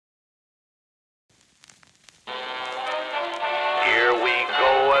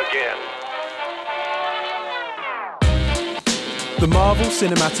The Marvel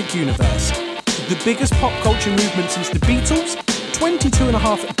Cinematic Universe. The biggest pop culture movement since the Beatles,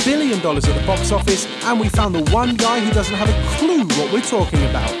 $22.5 billion at the box office, and we found the one guy who doesn't have a clue what we're talking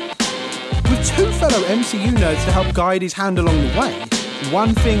about. With two fellow MCU nerds to help guide his hand along the way,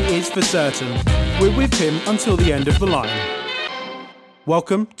 one thing is for certain, we're with him until the end of the line.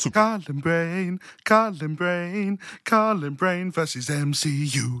 Welcome to Colin Brain versus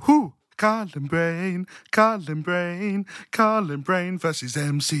MCU. Who? Colin Brain versus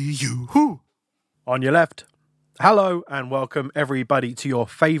MCU. Who? On Your Left. Hello and welcome everybody to your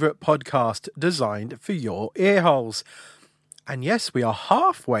favourite podcast designed for your earholes. And yes, we are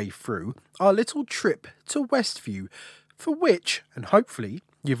halfway through our little trip to Westview, for which, and hopefully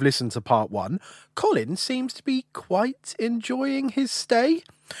you've listened to part one, Colin seems to be quite enjoying his stay.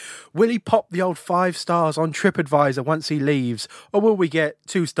 Will he pop the old 5 stars on TripAdvisor once he leaves? Or will we get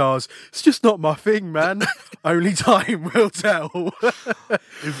 2 stars? It's just not my thing, man. Only time will tell.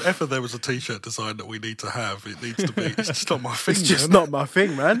 If ever there was a t-shirt design that we need to have, it needs to be, it's just not my thing, It's just not my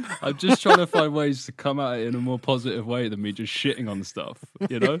thing, man. I'm just trying to find ways to come at it in a more positive way than me just shitting on stuff,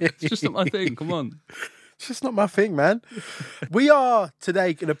 you know? It's just not my thing, come on. It's just not my thing, man. We are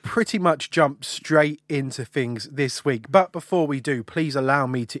today going to pretty much jump straight into things this week. But before we do, please allow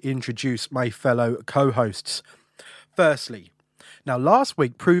me to introduce my fellow co-hosts. Firstly, now last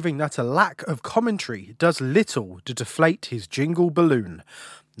week proving that a lack of commentary does little to deflate his jingle balloon.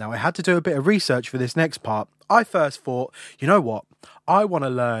 Now I had to do a bit of research for this next part. I first thought, you know what? I want to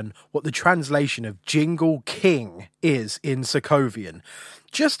learn what the translation of Jingle King is in Sokovian.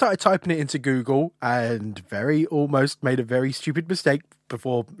 Just started typing it into Google and almost made a very stupid mistake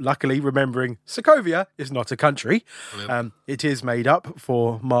before luckily remembering Sokovia is not a country. It is made up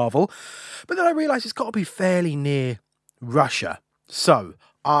for Marvel. But then I realised it's got to be fairly near Russia. So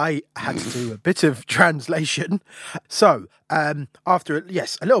I had to do a bit of translation. So after, a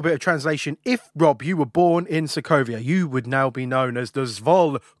little bit of translation, if, Rob, you were born in Sokovia, you would now be known as the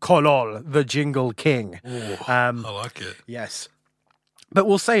Zvol Kolol, the Jingle King. Ooh, I like it. Yes. But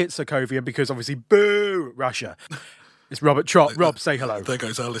we'll say it's Sokovia because obviously, boo, Russia. It's Robert Trott. Rob, say hello. There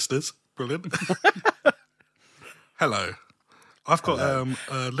goes our listeners. Brilliant. Hello. I've got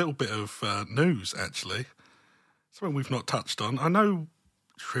a little bit of news, actually. Something we've not touched on. I know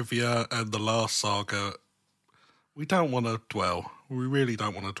trivia and the last saga, we don't want to dwell. We really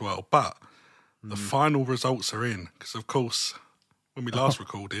don't want to dwell. But the final results are in. Because, of course, when we last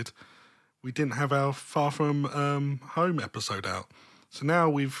recorded, we didn't have our Far From Home episode out. So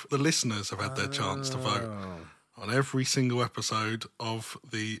now the listeners have had their chance to vote on every single episode of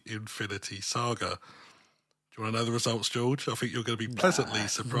the Infinity Saga. Do you want to know the results, George? I think you're going to be pleasantly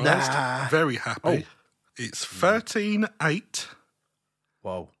surprised. Very happy. Oh. It's 13-8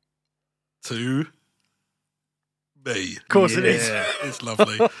 Whoa. to me. Of course it is. It's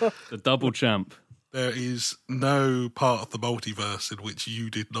lovely. The double champ. There is no part of the multiverse in which you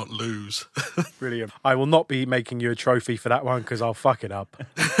did not lose. Brilliant. I will not be making you a trophy for that one because I'll fuck it up.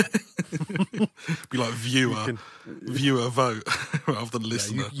 Be like viewer vote rather than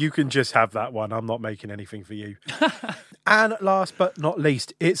listener. You can just have that one. I'm not making anything for you. And last but not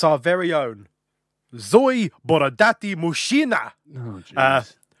least, it's our very own Zoe Borodati Mushina. Oh,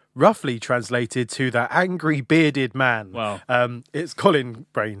 jeez. Roughly translated to the angry bearded man. Wow. It's Colin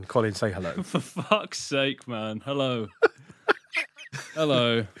Brain. Colin, say hello. For fuck's sake, man. Hello.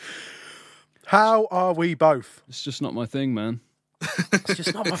 Hello. How are we both? It's just not my thing, man. It's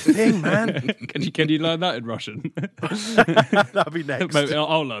just not my thing, man. Can you learn that in Russian? That'll be next. Maybe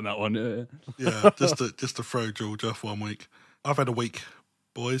I'll learn that one. Yeah, just to throw George off 1 week. I've had a week,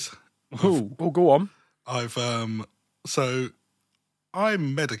 boys. Oh, go on.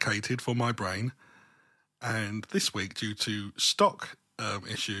 I'm medicated for my brain, and this week, due to stock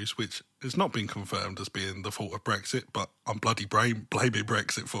issues, which has not been confirmed as being the fault of Brexit, but I'm bloody blaming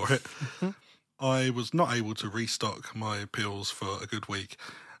Brexit for it, I was not able to restock my pills for a good week,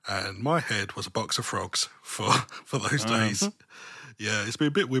 and my head was a box of frogs for those days. Yeah, it's been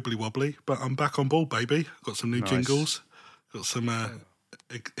a bit wibbly-wobbly, but I'm back on board, baby. Got some new jingles, got some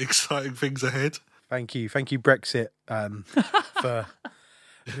exciting things ahead. Thank you, Brexit, for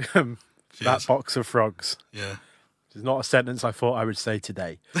that box of frogs. Yeah. It's not a sentence I thought I would say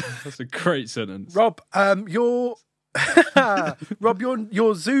today. That's a great sentence. Rob, your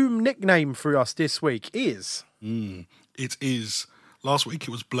Zoom nickname for us this week is? It is. Last week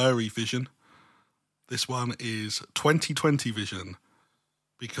it was Blurry Vision. This one is 2020 Vision.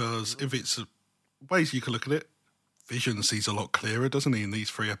 Because if it's ways you can look at it, Vision sees a lot clearer, doesn't he, in these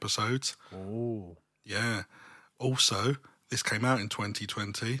 3 episodes? Oh. Yeah. Also, this came out in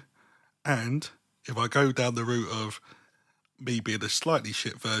 2020, and if I go down the route of me being a slightly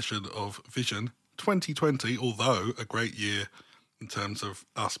shit version of Vision, 2020, although a great year in terms of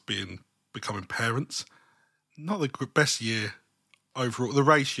us becoming parents, not the best year overall. The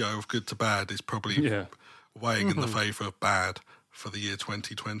ratio of good to bad is probably weighing in the favour of bad for the year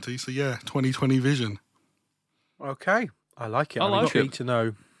 2020. So yeah, 2020 Vision. Okay, I like it. I'm intrigued to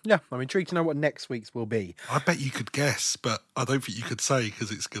know. Yeah, I'm intrigued to know what next week's will be. I bet you could guess, but I don't think you could say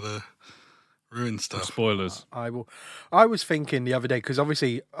because it's gonna ruin stuff. Spoilers. I will. I was thinking the other day because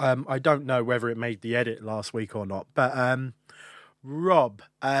obviously I don't know whether it made the edit last week or not, but Rob,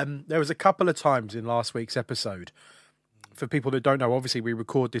 there was a couple of times in last week's episode. For people that don't know, obviously we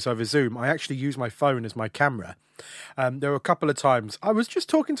record this over Zoom. I actually use my phone as my camera. There were a couple of times I was just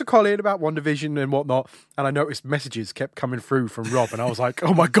talking to Colin about WandaVision and whatnot, and I noticed messages kept coming through from Rob, and I was like,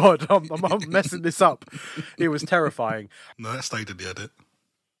 "Oh my god, I'm messing this up." It was terrifying. No, that stayed in the edit.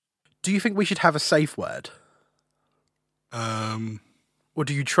 Do you think we should have a safe word? Or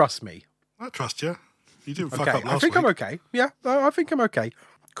do you trust me? I trust you. You didn't fuck Okay, up last I think week. I'm okay. Yeah, I think I'm okay.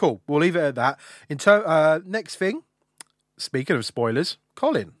 Cool. We'll leave it at that. Next thing. Speaking of spoilers,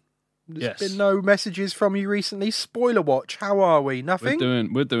 Colin, there's been no messages from you recently. Spoiler watch, how are we? Nothing?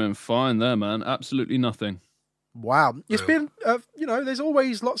 We're doing fine there, man. Absolutely nothing. Wow. It's been, there's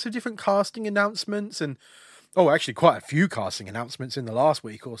always lots of different casting announcements and, actually quite a few casting announcements in the last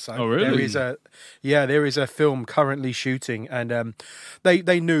week or so. Oh, really? There is a film currently shooting and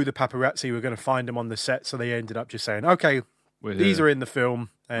they knew the paparazzi were going to find them on the set, so they ended up just saying, okay, these are in the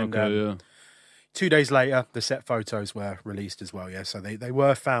film. And 2 days later, the set photos were released as well, so they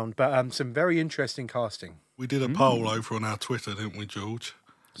were found. But some very interesting casting. We did a poll over on our Twitter, didn't we, George?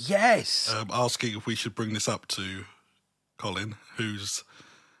 Yes. Asking if we should bring this up to Colin, who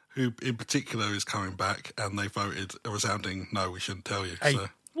in particular is coming back, and they voted a resounding no, we shouldn't tell you. A so.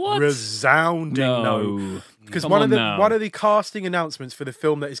 What? Resounding no. Because one of the casting announcements for the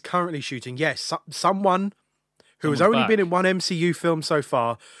film that is currently shooting, someone who has only been in one MCU film so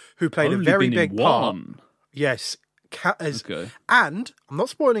far, who played a very big part. Yes. And, I'm not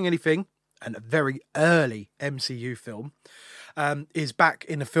spoiling anything, and a very early MCU film, is back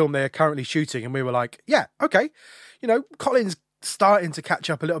in the film they are currently shooting. And we were like, yeah, okay. Colin's starting to catch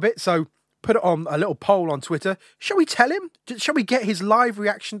up a little bit. So put it on a little poll on Twitter. Shall we tell him? Shall we get his live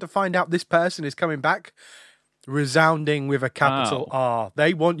reaction to find out this person is coming back? Resounding with a capital R.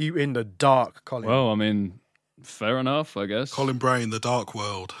 They want you in the dark, Colin. Well, I mean, fair enough, I guess. Colin Brain, The Dark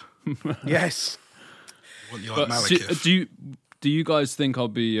World. Yes. Want you like Malekith. Do you guys think I'll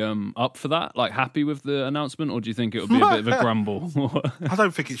be up for that? Like, happy with the announcement? Or do you think it'll be a bit of a grumble? I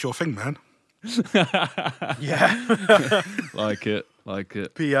don't think it's your thing, man. Yeah. Like it.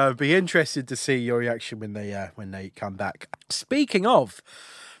 Be interested to see your reaction when they come back. Speaking of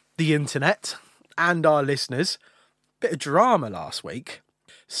the internet and our listeners, bit of drama last week.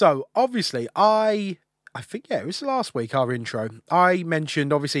 So obviously I think it was last week, our intro. I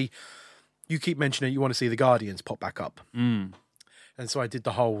mentioned, obviously, you keep mentioning you want to see the Guardians pop back up. Mm. And so I did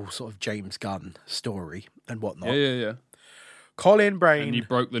the whole sort of James Gunn story and whatnot. Yeah. Colin Brain. And you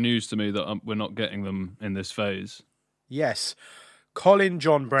broke the news to me that we're not getting them in this phase. Yes. Colin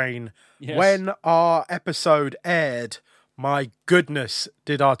John Brain. Yes. When our episode aired, my goodness,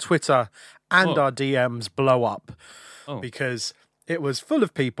 did our Twitter and our DMs blow up. Because it was full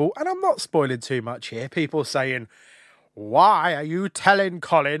of people, and I'm not spoiling too much here, people saying, why are you telling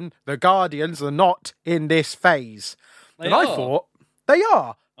Colin the Guardians are not in this phase? And I thought, they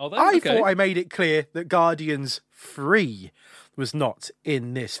are. I thought I made it clear that Guardians 3 was not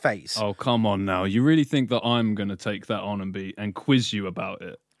in this phase. Oh, come on now. You really think that I'm going to take that on and quiz you about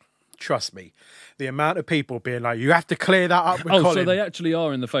it? Trust me. The amount of people being like, you have to clear that up with Colin. So they actually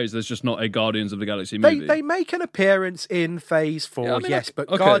are in the phase. There's just not a Guardians of the Galaxy movie. They make an appearance in phase 4, but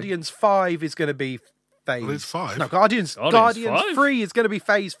Guardians 5 is going to be phase... Well, it's 5. No, Guardians 3 is going to be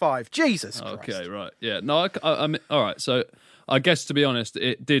phase 5. Jesus Christ. Okay, right. Yeah. No, I mean, all right. So I guess, to be honest,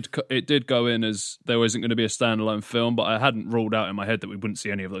 it did go in as there wasn't going to be a standalone film, but I hadn't ruled out in my head that we wouldn't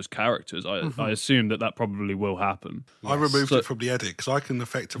see any of those characters. I assumed that probably will happen. I removed it from the edit because I can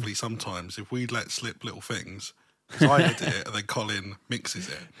effectively sometimes, if we let slip little things, because I edit it and then Colin mixes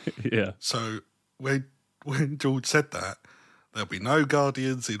it. Yeah. So when George said that, there'll be no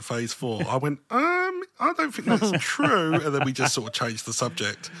Guardians in phase 4, I went, I don't think that's true. And then we just sort of changed the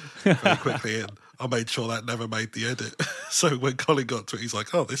subject very quickly, and I made sure that never made the edit. So when Colin got to it, he's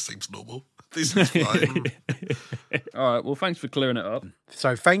like, oh, this seems normal. This is fine. All right, well, thanks for clearing it up.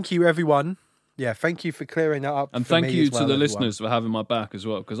 So thank you, everyone. Yeah, thank you for clearing that up. And thank you to the listeners for having my back as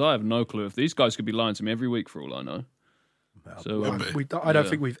well, because I have no clue if these guys could be lying to me every week for all I know. Well, so I don't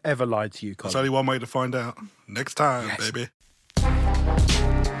think we've ever lied to you, Colin. There's only one way to find out. Next time, baby.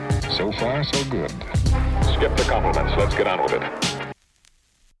 So far, so good. Skip the compliments. Let's get on with it.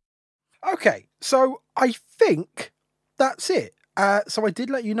 Okay, so I think that's it. So I did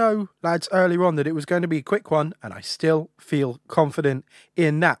let you know, lads, earlier on that it was going to be a quick one, and I still feel confident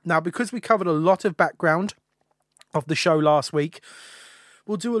in that. Now, because we covered a lot of background of the show last week,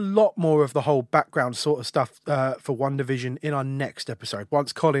 we'll do a lot more of the whole background sort of stuff for WandaVision in our next episode,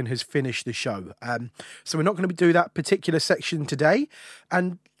 once Colin has finished the show. So we're not going to do that particular section today.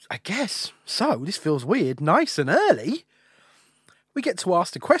 And I guess, so this feels weird, nice and early, we get to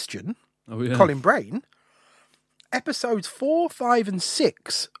ask the question, Colin Brain, episodes 4, 5 and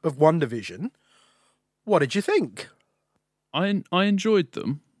 6 of WandaVision, what did you think? I enjoyed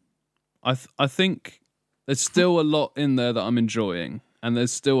them. I think there's still a lot in there that I'm enjoying. And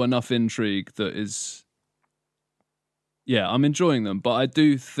there's still enough intrigue that is... Yeah, I'm enjoying them. But I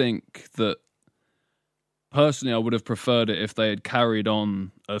do think that, personally, I would have preferred it if they had carried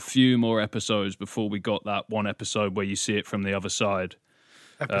on a few more episodes before we got that one episode where you see it from the other side.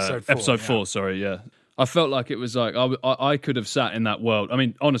 Episode 4, sorry, yeah. I felt like it was like, I could have sat in that world. I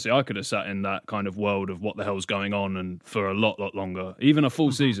mean, honestly, I could have sat in that kind of world of what the hell's going on and for a lot longer. Even a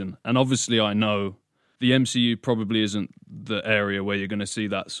full season. And obviously I know... the MCU probably isn't the area where you're going to see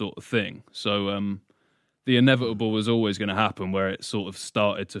that sort of thing. So the inevitable was always going to happen where it sort of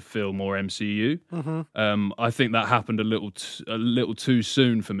started to feel more MCU. I think that happened a little too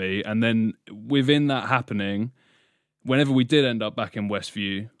soon for me. And then within that happening, whenever we did end up back in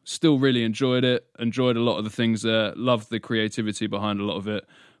Westview, still really enjoyed it, enjoyed a lot of the things there, loved the creativity behind a lot of it.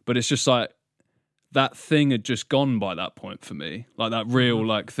 But it's just like, that thing had just gone by that point for me. Like that real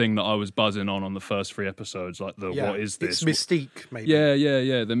thing that I was buzzing on the first 3 episodes. Like what is this? It's mystique, maybe.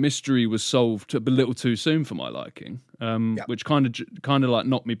 Yeah. The mystery was solved a little too soon for my liking, which kind of like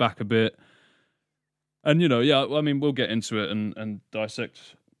knocked me back a bit. And, I mean, we'll get into it and dissect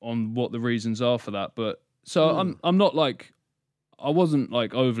on what the reasons are for that. But so I'm not like, I wasn't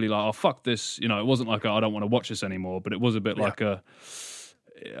like overly like, oh, fuck this. It wasn't like, I don't want to watch this anymore. But it was a bit like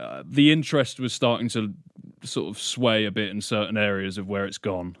the interest was starting to sort of sway a bit in certain areas of where it's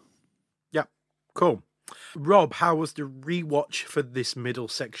gone. Yeah, cool. Rob, how was the rewatch for this middle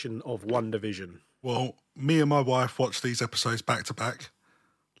section of WandaVision? Well, me and my wife watched these episodes back to back.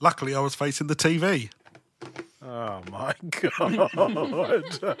 Luckily, I was facing the TV. Oh my God.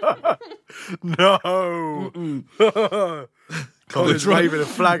 No. Colin's waving a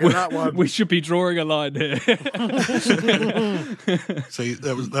flag on that one. We should be drawing a line here. See,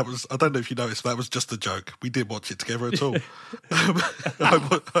 that was. I don't know if you noticed, that was just a joke. We didn't watch it together at all.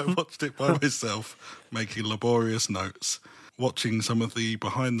 I watched it by myself, making laborious notes, watching some of the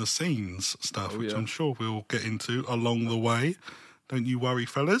behind-the-scenes stuff, which I'm sure we'll get into along the way. Don't you worry,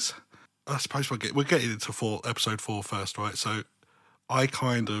 fellas. I suppose we're getting into episode 4 first, right? So I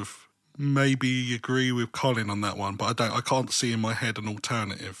kind of maybe agree with Colin on that one, but I can't see in my head an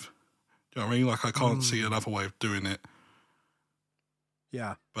alternative. Do you know what I mean? Like I can't see another way of doing it.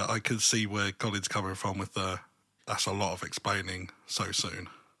 Yeah. But I can see where Colin's coming from with that's a lot of explaining so soon.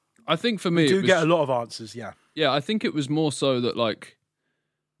 I think for me, we get a lot of answers, yeah. Yeah, I think it was more so that like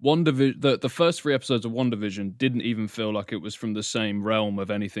WandaVision, the first 3 episodes of WandaVision didn't even feel like it was from the same realm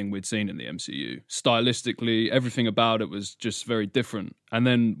of anything we'd seen in the MCU. Stylistically, everything about it was just very different. And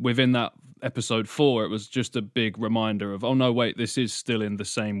then within that episode 4, it was just a big reminder of, oh no, wait, this is still in the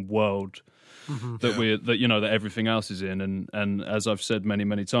same world that everything else is in. And as I've said many,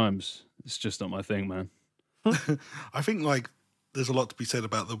 many times, it's just not my thing, man. I think like there's a lot to be said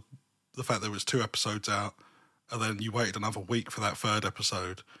about the fact there was 2 episodes out, and then you waited another week for that 3rd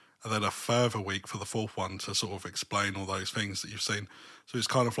episode, and then a further week for the 4th one to sort of explain all those things that you've seen. So it's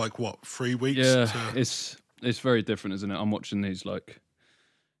kind of like, 3 weeks? Yeah, it's very different, isn't it? I'm watching these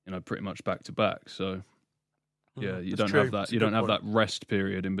pretty much back to back. So yeah, you don't have that. You don't have that rest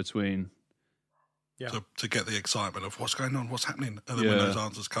period in between. Yeah. To get the excitement of what's going on, what's happening, and then when those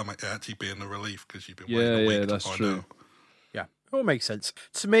answers come, it actually being a relief because you've been waiting a week to find out. Yeah, it all makes sense.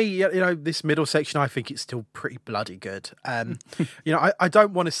 To me, this middle section, I think it's still pretty bloody good. I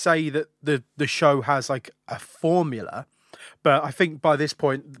don't want to say that the show has like a formula, but I think by this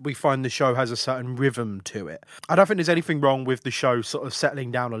point we find the show has a certain rhythm to it. I don't think there's anything wrong with the show sort of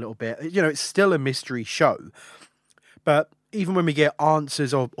settling down a little bit. It's still a mystery show, but even when we get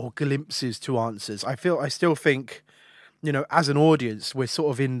answers or glimpses to answers, I still think, as an audience, we're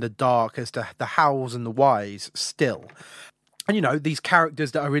sort of in the dark as to the hows and the whys still. And, these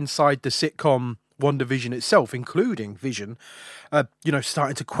characters that are inside the sitcom WandaVision itself, including Vision,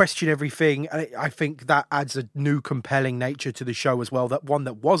 starting to question everything. And I think that adds a new compelling nature to the show as well, that one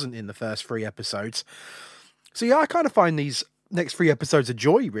that wasn't in the first 3 episodes. So, yeah, I kind of find these next 3 episodes a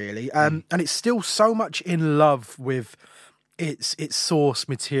joy, really. And it's still so much in love with its source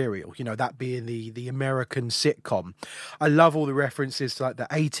material, you know, that being the American sitcom. I love all the references to like the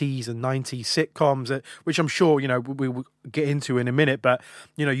 80s and 90s sitcoms, which I'm sure, you know, we will get into in a minute, but,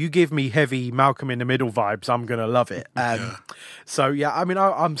 you know, you give me heavy Malcolm in the Middle vibes, I'm going to love it. So, yeah, I mean,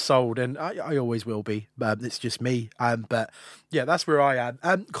 I'm sold, and I always will be. It's just me. But, yeah, that's where I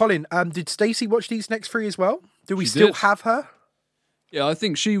am. Colin, did Stacey watch these next 3 as well? Do we still have her? Yeah, I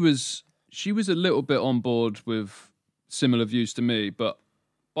think she was a little bit on board with similar views to me, but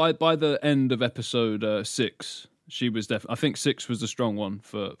by the end of episode 6, she was definitely. I think 6 was the strong one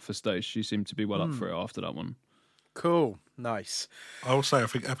for Stace. She seemed to be well up for it after that one. Cool, nice. I will say, I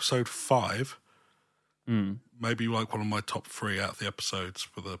think episode 5, maybe like one of my top 3 out of the episodes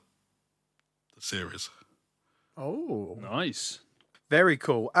for the series. Oh, nice. Very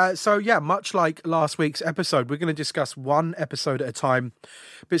cool. So, yeah, much like last week's episode, we're going to discuss one episode at a time.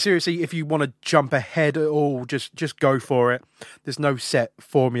 But seriously, if you want to jump ahead at all, just go for it. There's no set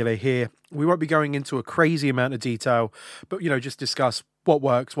formula here. We won't be going into a crazy amount of detail, but, you know, just discuss what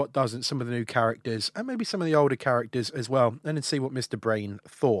works, what doesn't, some of the new characters, and maybe some of the older characters as well, and then see what Mr. Brain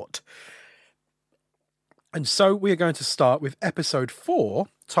thought. And so we are going to start with episode 4,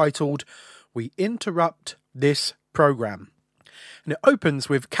 titled, We Interrupt This Program. And it opens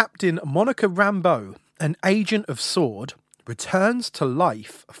with Captain Monica Rambeau, an agent of S.W.O.R.D., returns to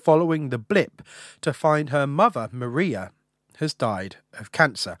life following the blip to find her mother, Maria, has died of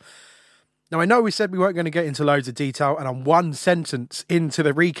cancer. Now, I know we said we weren't going to get into loads of detail, and I'm 1 sentence into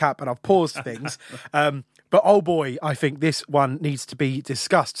the recap and I've paused things. But oh boy, I think this one needs to be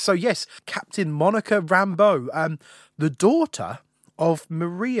discussed. So yes, Captain Monica Rambeau, the daughter of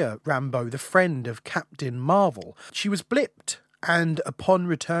Maria Rambeau, the friend of Captain Marvel. She was blipped, and upon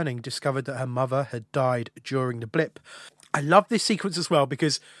returning discovered that her mother had died during the blip. I love this sequence as well,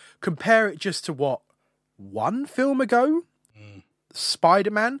 because compare it just to 1 film ago?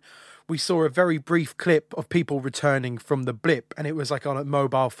 Spider-Man. We saw a very brief clip of people returning from the blip, and it was like on a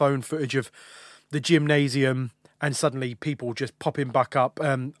mobile phone footage of the gymnasium, and suddenly people just popping back up,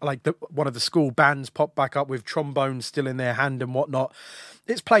 like one of the school bands popped back up with trombones still in their hand and whatnot.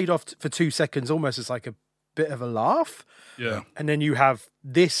 It's played off for 2 seconds, almost as like a bit of a laugh. Yeah. And then you have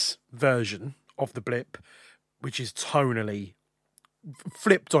this version of the blip, which is tonally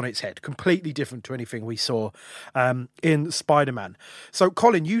flipped on its head, completely different to anything we saw in Spider-Man. So,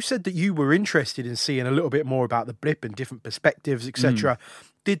 Colin, you said that you were interested in seeing a little bit more about the blip and different perspectives, etc.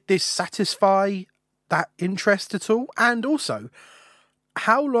 Did this satisfy that interest at all? And also,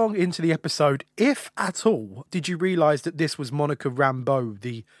 how long into the episode, if at all, did you realise that this was Monica Rambeau,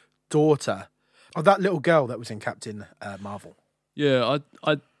 the daughter of that little girl that was in Captain Marvel? Yeah,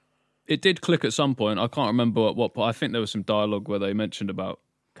 it did click at some point. I can't remember at what point. I think there was some dialogue where they mentioned about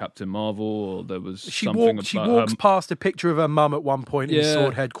Captain Marvel, or there was something about... She walks past a picture of her mum at one point in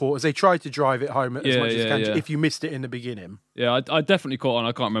S.W.O.R.D. headquarters. They tried to drive it home as much as can, if you missed it in the beginning. Yeah, I definitely caught on.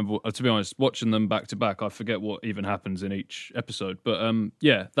 I can't remember. To be honest, watching them back to back, I forget what even happens in each episode. But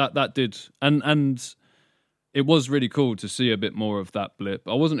yeah, that did... And it was really cool to see a bit more of that blip.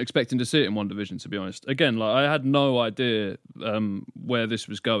 I wasn't expecting to see it in WandaVision, to be honest. Again, like I had no idea where this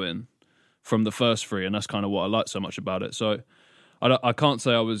was going from the first 3, and that's kind of what I liked so much about it. So I can't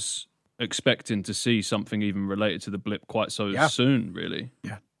say I was expecting to see something even related to the blip quite so soon, really.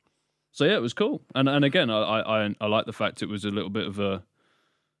 Yeah. So yeah, it was cool. And again, I like the fact it was a little bit of a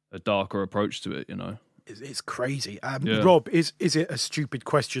darker approach to it, you know. It's crazy. Rob, is it a stupid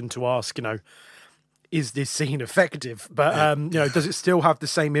question to ask, you know, is this scene effective? But, you know, does it still have the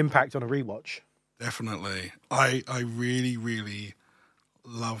same impact on a rewatch? Definitely. I really, really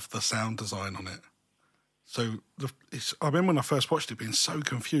love the sound design on it. So I remember when I first watched it being so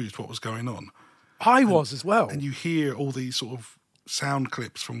confused what was going on. I was as well. And you hear all these sort of sound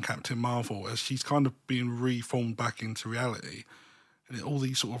clips from Captain Marvel as she's kind of being reformed back into reality. And all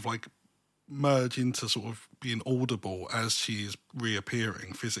these sort of like merge into sort of being audible as she is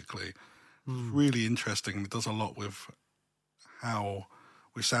reappearing physically. Really interesting. And it does a lot with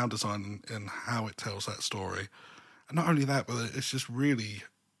sound design and how it tells that story. And not only that, but it's just really,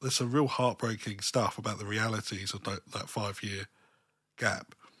 there's some real heartbreaking stuff about the realities of that 5-year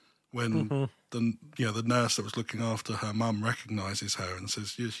gap. When the nurse that was looking after her mum recognises her and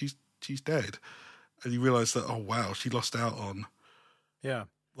says, "Yeah, she's dead," and you realise that, oh wow, she lost out on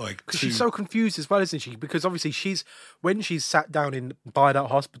because she's so confused as well, isn't she? Because obviously when she's sat down by that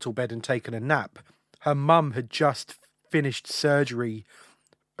hospital bed and taken a nap, her mum had just finished surgery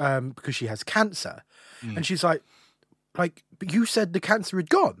because she has cancer, and she's like, like, but you said the cancer had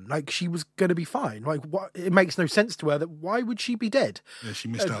gone. Like, she was going to be fine. Like, what? It makes no sense to her that why would she be dead? Yeah, she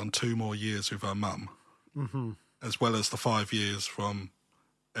missed out on 2 more years with her mum, as well as the 5 years from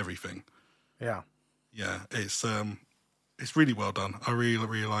everything. Yeah. Yeah, it's really well done. I really,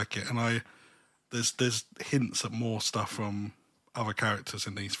 really like it, and there's hints at more stuff from other characters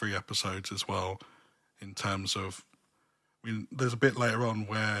in these 3 episodes as well. In terms of, I mean, there's a bit later on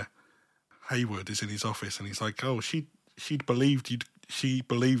where Haywood is in his office and he's like, "Oh, she believed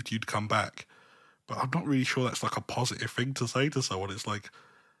you'd come back," but I'm not really sure that's like a positive thing to say to someone. It's like,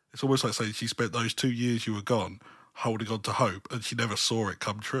 it's almost like saying she spent those 2 years you were gone holding on to hope and she never saw it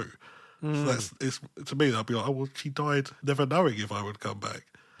come true. So it's to me, I'd be like, "Oh, well, she died never knowing if I would come back."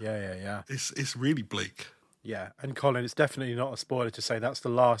 Yeah. It's really bleak. Yeah, and Colin, it's definitely not a spoiler to say that's the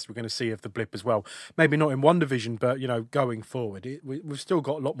last we're going to see of the blip as well. Maybe not in WandaVision, but, you know, going forward, we've still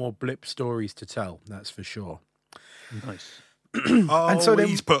got a lot more blip stories to tell, that's for sure. Nice. And so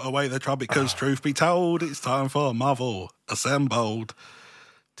he's put away the trumpet because, truth be told, it's time for Marvel Assembled.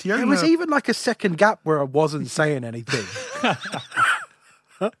 There was even like a second gap where I wasn't saying anything.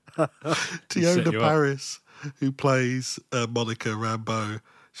 Tiona Paris, who plays Monica Rambeau,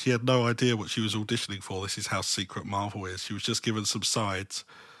 she had no idea what she was auditioning for. This is how secret Marvel is. She was just given some sides,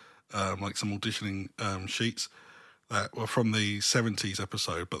 like some auditioning sheets that were from the 70s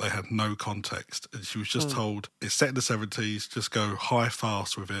episode, but they had no context. And she was just told, it's set in the 70s, just go high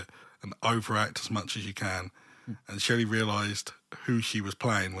fast with it and overact as much as you can. And she only realised who she was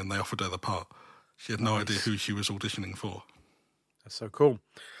playing when they offered her the part. She had no idea who she was auditioning for. That's so cool.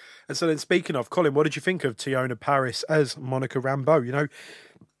 And so then, speaking of, Colin, what did you think of Tiona Paris as Monica Rambeau? You know,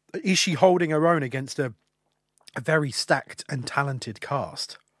 is she holding her own against a very stacked and talented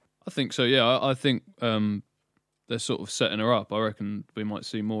cast? I think so, yeah. I think they're sort of setting her up. I reckon we might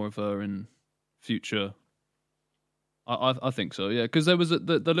see more of her in future. I think so, yeah. Because there was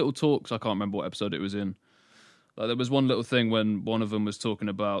the little talks, I can't remember what episode it was in. Like, there was one little thing when one of them was talking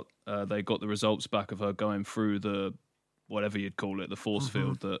about they got the results back of her going through the, whatever you'd call it, the force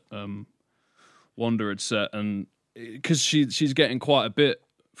field that Wanda had set. And because she's getting quite a bit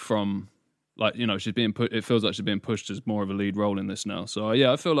from, like, you know, she's being put. It feels like she's being pushed as more of a lead role in this now. So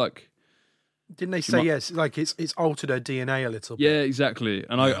yeah, I feel like. Didn't they say yes? Like it's altered her DNA a little bit. Yeah, exactly.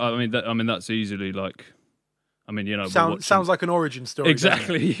 And I mean that's easily like. I mean, you know, sounds like an origin story.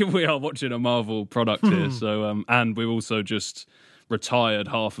 Exactly, we are watching a Marvel product here. So and we've also just retired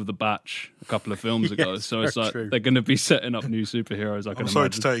half of the batch a couple of films ago. So it's like they're going to be setting up new superheroes. I'm sorry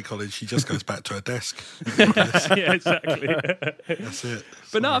to tell you, Colin, she just goes back to her desk. Yeah, exactly. That's it.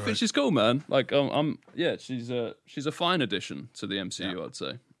 But no, I think she's cool, man. Like, she's a fine addition to the MCU, I'd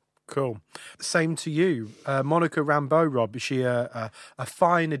say. Cool. Same to you, Monica Rambeau. Rob, is she a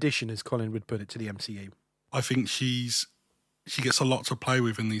fine addition, as Colin would put it, to the MCU? I think she gets a lot to play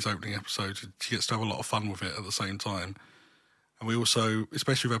with in these opening episodes. She gets to have a lot of fun with it at the same time. And we also,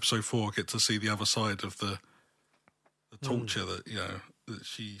 especially with episode 4, get to see the other side of the torture that, you know, that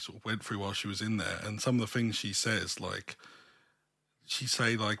she sort of went through while she was in there. And some of the things she says, like,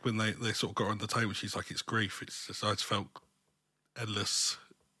 when they sort of got her on the table, she's like, it's grief. It's just, I just felt endless,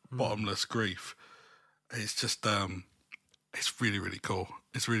 bottomless grief. It's just, it's really, really cool.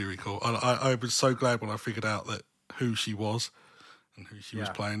 It's really, really cool. I was so glad when I figured out that who she was and who she was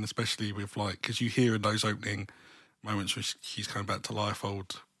playing, especially with, like, because you hear in those opening moments where she's coming back to life,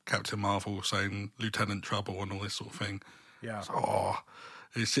 old Captain Marvel saying Lieutenant Trouble and all this sort of thing. Yeah.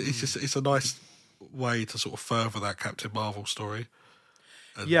 It's a nice way to sort of further that Captain Marvel story.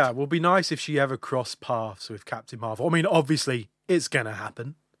 And yeah, it will be nice if she ever crossed paths with Captain Marvel. I mean, obviously, it's going to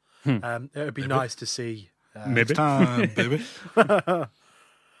happen. It would be nice to see. Maybe. Time, baby.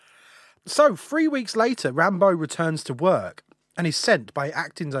 So, 3 weeks later, Rambeau returns to work and is sent by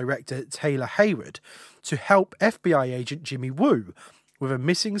acting director Taylor Hayward to help FBI agent Jimmy Woo with a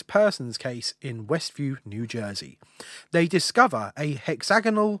missing persons case in Westview, New Jersey. They discover a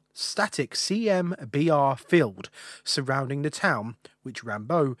hexagonal static CMBR field surrounding the town, which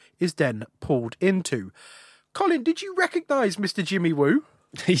Rambeau is then pulled into. Colin, did you recognise Mr. Jimmy Woo?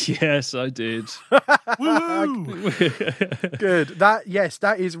 Yes, I did. Good.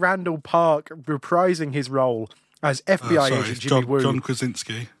 That is Randall Park reprising his role as FBI agent Jimmy Woo. John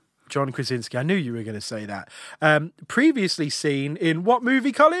Krasinski. John Krasinski. I knew you were going to say that. Previously seen in what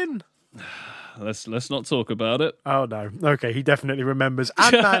movie, Colin? Let's not talk about it. Oh, no. Okay, he definitely remembers.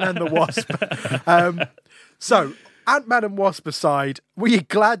 Ant-Man and the Wasp. So, Ant-Man and Wasp aside, were you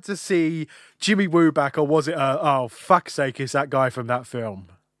glad to see Jimmy Woo back, or was it oh, fuck's sake, is that guy from that film?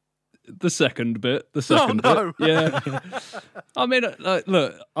 The second bit. Yeah. I mean,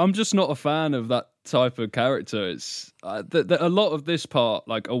 look, I'm just not a fan of that type of character. It's a lot of this part,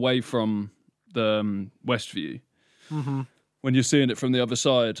 like away from the Westview, when you're seeing it from the other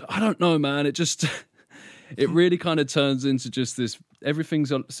side. I don't know, man. It just it really kind of turns into just this. Everything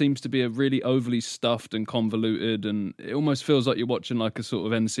seems to be a really overly stuffed and convoluted, and it almost feels like you're watching like a sort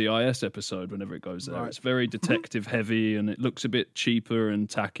of NCIS episode whenever it goes there. Right. It's very detective heavy, and it looks a bit cheaper and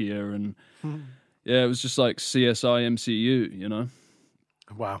tackier, and yeah, it was just like CSI MCU, you know?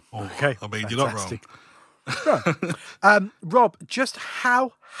 Wow. Okay. I mean, you're not wrong. Rob, just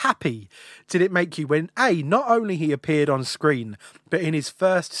how happy did it make you when not only he appeared on screen, but in his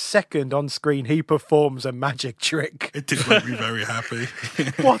first second on screen he performs a magic trick? It did make me very happy.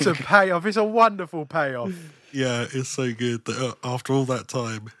 What a payoff. It's a wonderful payoff. Yeah, it's so good that after all that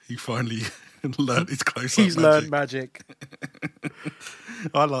time he finally learned his close-up He's learned magic.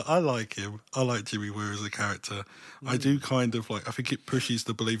 I like him. I like Jimmy Woo as a character. I do kind of like. I think it pushes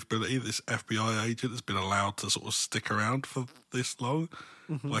the believability of this FBI agent that's been allowed to sort of stick around for this long.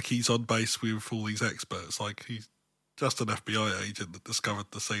 Like he's on base with all these experts. Like he's just an FBI agent that discovered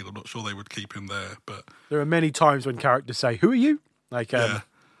the scene. I'm not sure they would keep him there, but there are many times when characters say, "Who are you?" Like, yeah.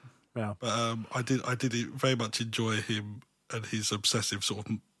 But I did very much enjoy him and his obsessive sort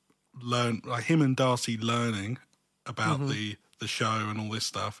of like him and Darcy learning about the show and all this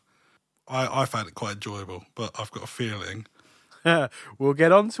stuff. I found it quite enjoyable, but I've got a feeling we'll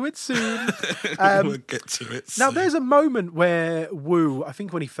get on to it soon. We'll get to it soon. Now, there's a moment where Wu, I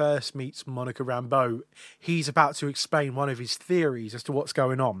think when he first meets Monica Rambeau, he's about to explain one of his theories as to what's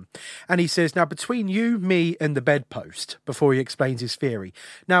going on. And he says, now, between you, me, and the bedpost, before he explains his theory.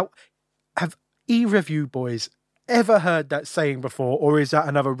 Now, have either of you boys ever heard that saying before, or is that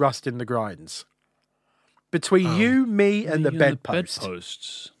another rust in the grinds? Between you, me, and the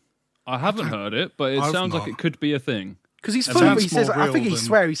bedposts. I haven't heard it, but it sounds like it could be a thing. Because he's full of, he says, I think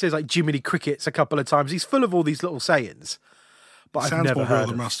he says like Jiminy Crickets a couple of times. He's full of all these little sayings. But I've never heard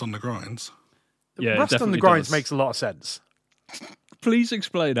than Rust on the Grinds. Yeah, Rust on the Grinds makes a lot of sense. Please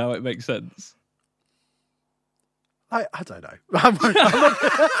explain how it makes sense. I don't know.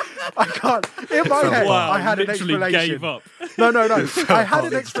 I can't. In my head, I had an explanation. Gave up. No. I had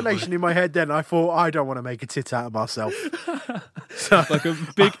an explanation in my head then. I thought, I don't want to make a tit out of myself. So, like a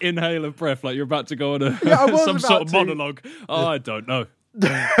big inhale of breath, like you're about to go on some sort of monologue. Oh, I don't know.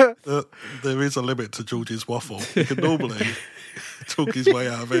 There is a limit to George's waffle. He can normally talk his way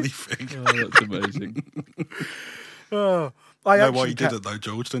out of anything. Oh, that's amazing. You know why you did it though,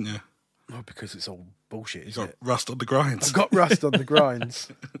 George, didn't you? Oh, because it's all bullshit, isn't it? Rust on the grinds. I've got rust on the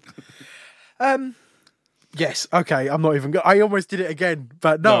grinds. Yes, okay, I'm not even... I almost did it again,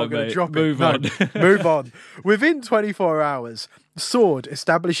 but no I'm going to drop it. Move on. Within 24 hours, Sword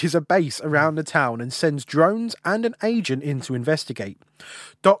establishes a base around the town and sends drones and an agent in to investigate.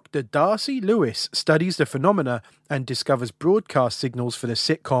 Dr. Darcy Lewis studies the phenomena and discovers broadcast signals for the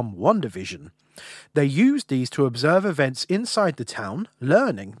sitcom WandaVision. They use these to observe events inside the town,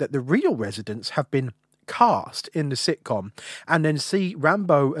 learning that the real residents have been cast in the sitcom, and then see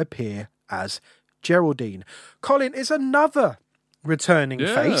Rambeau appear as Geraldine. Colin is another returning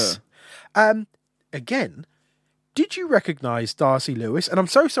face. Again, did you recognise Darcy Lewis? And I'm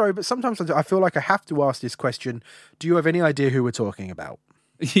so sorry, but sometimes I feel like I have to ask this question. Do you have any idea who we're talking about?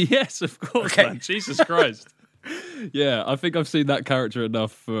 Yes, of course, man. Jesus Christ. Yeah, I think I've seen that character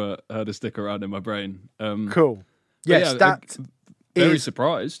enough for her to stick around in my brain. Cool. Yes, very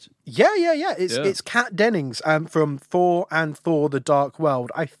surprised. Yeah. It's Kat Dennings from Thor and Thor: The Dark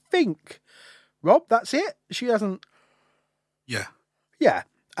World. I think, Rob, that's it. She hasn't. Yeah.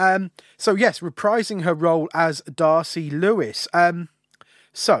 So yes, reprising her role as Darcy Lewis.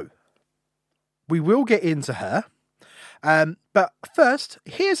 So we will get into her. But first,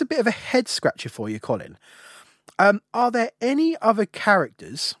 here's a bit of a head scratcher for you, Colin. Are there any other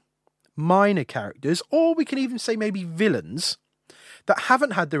characters, minor characters, or we can even say maybe villains, that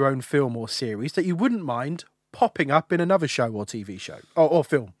haven't had their own film or series that you wouldn't mind popping up in another show or TV show or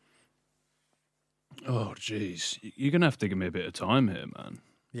film? Oh, jeez. You're going to have to give me a bit of time here, man.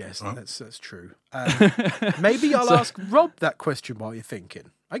 Yes, that's true. Maybe I'll ask Rob that question while you're thinking.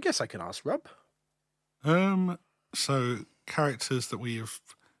 I guess I can ask Rob. So, characters that we have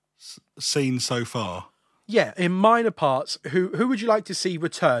seen so far. Yeah, in minor parts, who would you like to see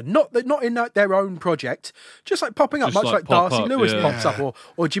return? Not in their own project, just like popping up, much like Darcy Lewis pops up,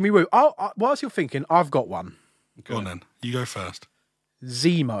 or Jimmy Woo. Whilst you're thinking, I've got one. Go on then, you go first.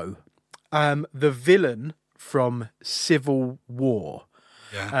 Zemo, the villain from Civil War.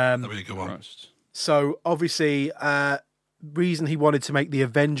 Yeah, that'd be a good one. Christ. So obviously, reason he wanted to make the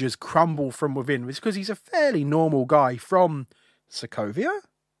Avengers crumble from within was because he's a fairly normal guy from Sokovia.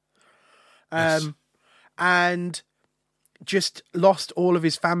 and just lost all of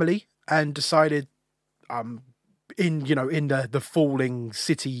his family and decided, in the falling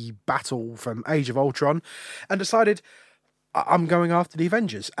city battle from Age of Ultron, and decided, I'm going after the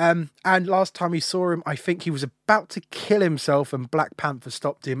Avengers. And last time we saw him, I think he was about to kill himself and Black Panther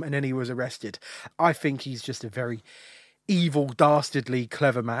stopped him and then he was arrested. I think he's just a very evil, dastardly,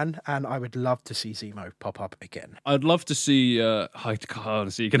 clever man, and I would love to see Zemo pop up again. I'd love to see...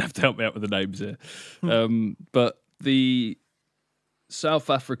 honestly, you're going to have to help me out with the names here. But the South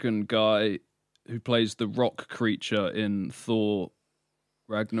African guy who plays the rock creature in Thor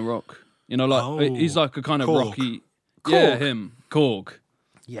Ragnarok. He's like a kind of Korg. rocky... Korg. Yeah, him. Korg.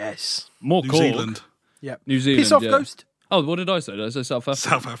 Yes. More New Korg. Zealand. Yep. New Zealand, Piss off, yeah. Ghost. Oh, what did I say? Did I say South Africa?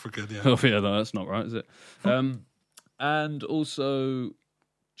 South African, yeah. Oh, yeah, no, that's not right, is it? And also,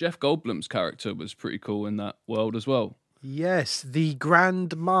 Jeff Goldblum's character was pretty cool in that world as well. Yes, the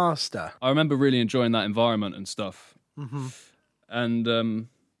Grand Master. I remember really enjoying that environment and stuff. Mm-hmm. And,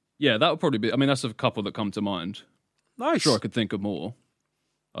 that would probably be... I mean, that's a couple that come to mind. Nice. I'm sure I could think of more.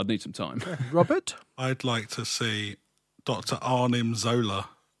 I'd need some time. Robert? I'd like to see Dr. Arnim Zola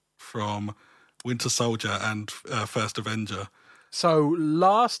from Winter Soldier and First Avenger. So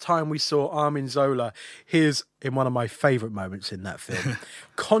last time we saw Armin Zola, here's in one of my favourite moments in that film.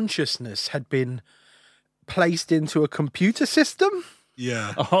 Consciousness had been placed into a computer system.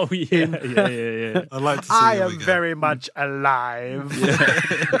 Yeah. Oh, yeah. I'd like to see I him am again. very much alive.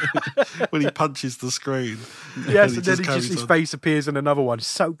 When he punches the screen. Yes, and then carries his on. face appears in another one.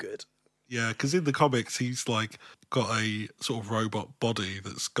 So good. Yeah, because in the comics, he's like got a sort of robot body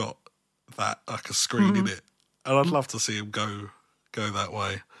that's got that, like a screen in it. And I'd love to see him go that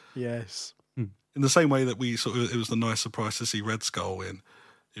way. Yes. In the same way that it was a nice surprise to see Red Skull in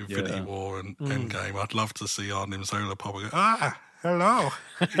Infinity War and Endgame. I'd love to see Arnim Zola pop and go, hello,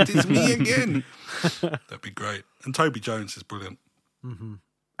 it is me again. That'd be great. And Toby Jones is brilliant. Mm-hmm.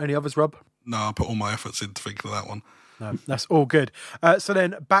 Any others, Rob? No, I put all my efforts into thinking of that one. No, that's all good. So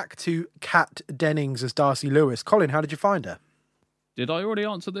then back to Kat Dennings as Darcy Lewis. Colin, how did you find her? Did I already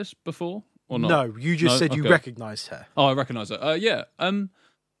answer this before or not? No, you just said you recognised her. Oh, I recognise her. Yeah.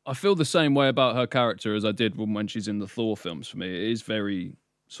 I feel the same way about her character as I did when she's in the Thor films for me. It is very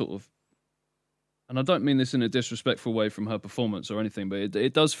sort of... And I don't mean this in a disrespectful way from her performance or anything, but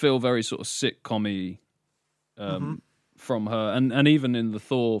it does feel very sort of sitcom-y from her. And even in the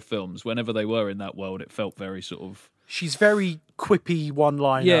Thor films, whenever they were in that world, it felt very sort of... She's very quippy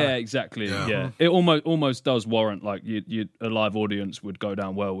one-liner. Yeah, exactly. Yeah. Yeah. It almost does warrant, like, a live audience would go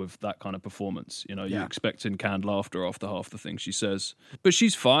down well with that kind of performance. You're expecting canned laughter after half the things she says. But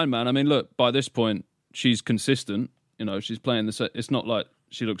she's fine, man. I mean, look, by this point, she's consistent. She's playing it's not like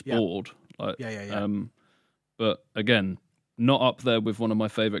she looks bored. Like, Yeah. But again, not up there with one of my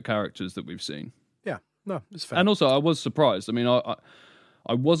favourite characters that we've seen. Yeah, no, it's fair. And also, I was surprised. I mean,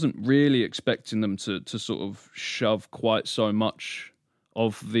 I wasn't really expecting them to sort of shove quite so much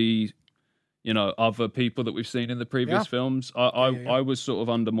of the, other people that we've seen in the previous films. I was sort of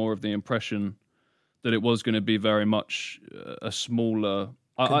under more of the impression that it was going to be very much a smaller...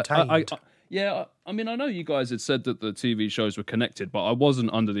 Contained. I mean, I know you guys had said that the TV shows were connected, but I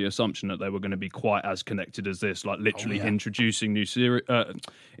wasn't under the assumption that they were going to be quite as connected as this, like literally introducing new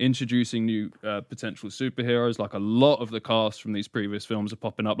introducing new potential superheroes. Like a lot of the cast from these previous films are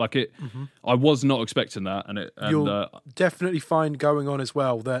popping up. Like it, I was not expecting that, and you'll definitely find going on as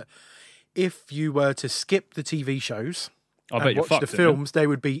well that if you were to skip the TV shows and watch the films, they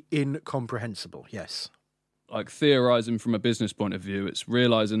would be incomprehensible. Yes. Like theorizing from a business point of view, it's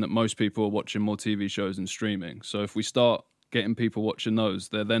realizing that most people are watching more TV shows and streaming. So if we start getting people watching those,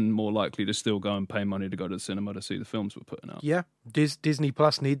 they're then more likely to still go and pay money to go to the cinema to see the films we're putting out. Yeah, Disney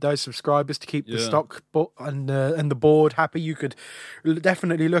Plus need those subscribers to keep the stock and the board happy. You could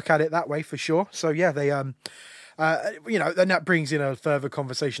definitely look at it that way for sure. So yeah, they and that brings in a further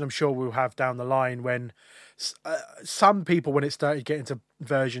conversation I'm sure we'll have down the line when some people, when it started getting to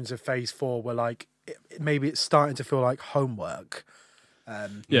versions of Phase 4, were like, maybe it's starting to feel like homework.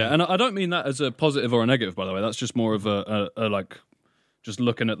 And I don't mean that as a positive or a negative, by the way. That's just more of a like just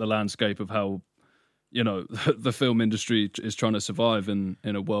looking at the landscape of how the film industry is trying to survive in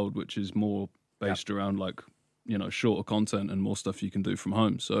a world which is more based around like shorter content and more stuff you can do from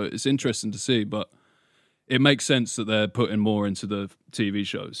home. So it's interesting to see, but it makes sense that they're putting more into the TV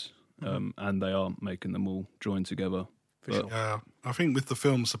shows, and they are making them all join together. Yeah, I think with the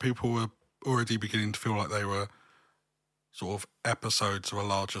films, the people were already beginning to feel like they were sort of episodes of a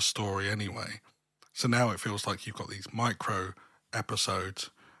larger story anyway. So now it feels like you've got these micro episodes,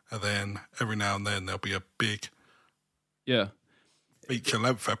 and then every now and then there'll be a big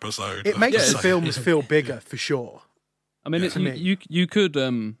feature-length episode. It makes the films feel bigger for sure. I mean,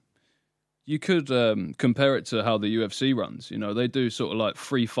 you could compare it to how the UFC runs. You know, they do sort of like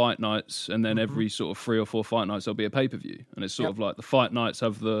 3 fight nights, and then every sort of 3 or 4 fight nights there'll be a pay-per-view, and it's sort of like the fight nights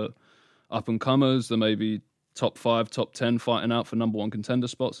have the up and comers, the maybe top 5, top 10 fighting out for number 1 contender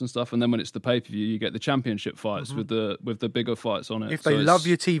spots and stuff, and then when it's the pay-per-view, you get the championship fights with the bigger fights on it. If they love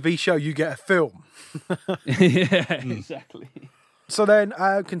your TV show, you get a film. Yeah, exactly. So then,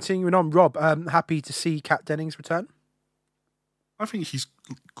 continuing on, Rob, happy to see Kat Dennings return? I think she's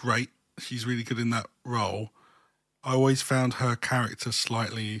great. She's really good in that role. I always found her character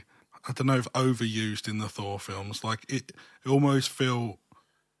slightly, I don't know if overused in the Thor films. Like, it almost feel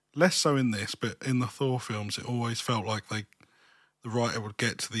less so in this, but in the Thor films, it always felt like the writer would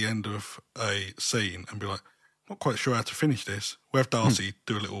get to the end of a scene and be like, not quite sure how to finish this. We'll have Darcy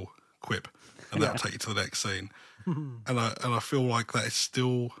do a little quip, and that'll take you to the next scene. And I feel like that is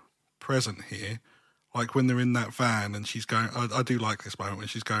still present here. Like when they're in that van and she's going, I do like this moment when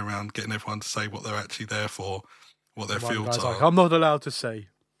she's going around getting everyone to say what they're actually there for, what their fields are. Like, I'm not allowed to say.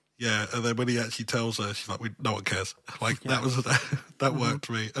 Yeah, and then when he actually tells her, she's like, no one cares. Like, that worked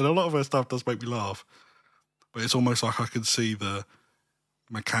for me. And a lot of her stuff does make me laugh. But it's almost like I can see the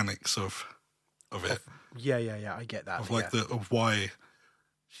mechanics of it. Yeah, I get that. Of why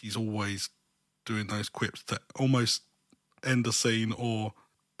she's always doing those quips that almost end a scene, or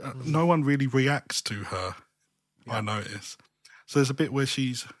no one really reacts to her, I notice. So there's a bit where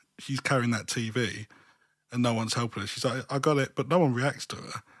she's carrying that TV and no one's helping her. She's like, I got it, but no one reacts to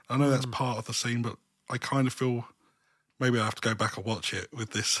her. I know that's part of the scene, but I kind of feel maybe I have to go back and watch it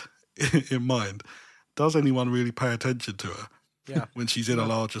with this in mind. Does anyone really pay attention to her when she's in a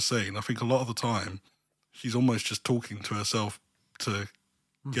larger scene? I think a lot of the time she's almost just talking to herself to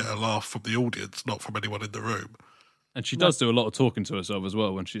get a laugh from the audience, not from anyone in the room. And she does do a lot of talking to herself as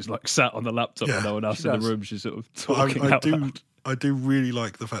well when she's like sat on the laptop and no one else in the room. She's sort of talking out loud. I do really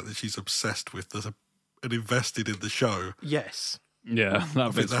like the fact that she's obsessed with and invested in the show. Yes. Yeah,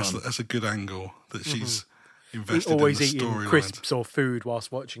 I think that's a good angle, that she's invested always in the eating storyline. crisps or food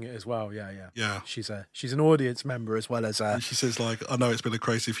whilst watching it as well. Yeah. She's an audience member as well as. And she says, like, I know it's been a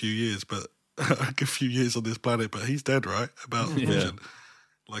crazy few years, but a good few years on this planet, but he's dead, right? About Vision.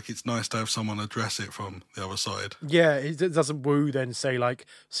 Like, it's nice to have someone address it from the other side. Yeah, it doesn't woo then say, like,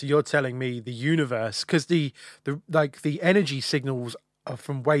 so you're telling me the universe, because the energy signals are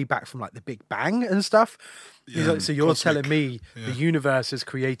from way back from, like, the Big Bang and stuff. Yeah, so you're telling me the universe has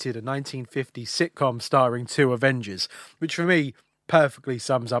created a 1950s sitcom starring 2 Avengers, which for me perfectly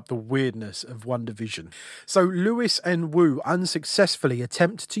sums up the weirdness of WandaVision. So Lewis and Wu unsuccessfully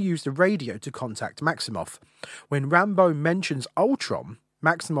attempt to use the radio to contact Maximoff. When Rambo mentions Ultron,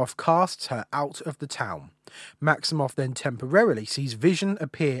 Maximoff casts her out of the town. Maximoff then temporarily sees Vision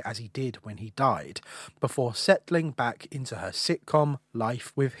appear as he did when he died, before settling back into her sitcom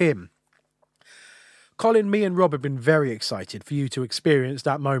life with him. Colin, me and Rob have been very excited for you to experience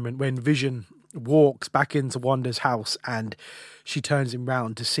that moment when Vision walks back into Wanda's house and she turns him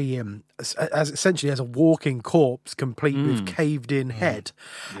round to see him as essentially as a walking corpse, complete with caved-in head.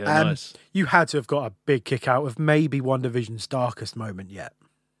 Yeah, nice. You had to have got a big kick out of maybe WandaVision's darkest moment yet.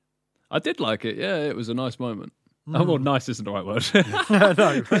 I did like it. Yeah, it was a nice moment. Oh, well, nice isn't the right word.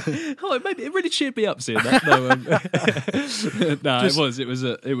 No. It really cheered me up seeing that. No,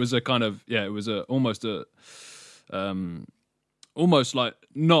 it was a kind of, it was almost like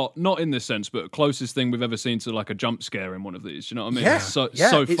not in this sense, but closest thing we've ever seen to like a jump scare in one of these. You know what I mean? Yeah, so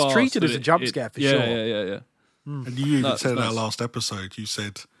it's fast treated as a jump scare for sure. Yeah. And you even said in our last episode, you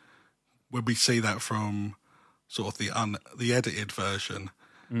said when we see that from sort of the edited version,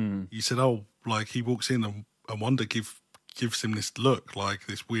 you said, oh, like he walks in and Wanda gives him this look, like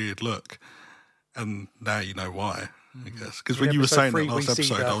this weird look, and now you know why, I guess. Because when you were saying that last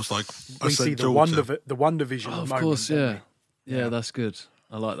episode, I was like, I said the WandaVision moment. Of course, yeah, that's good.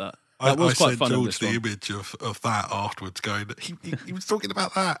 I like that. I was quite sent fun. George the image of that afterwards, going, he was talking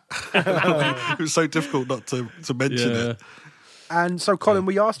about that. It was so difficult not to mention it. And so, Colin,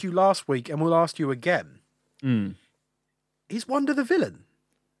 we asked you last week, and we'll ask you again. Is Wanda the villain?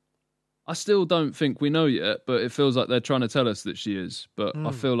 I still don't think we know yet, but it feels like they're trying to tell us that she is. But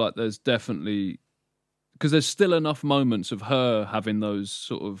I feel like there's definitely... Because there's still enough moments of her having those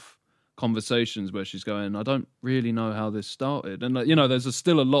sort of conversations where she's going, I don't really know how this started. And, there's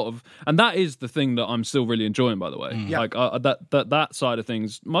still a lot of... And that is the thing that I'm still really enjoying, by the way. Like, that side of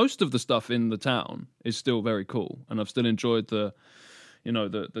things, most of the stuff in the town is still very cool. And I've still enjoyed the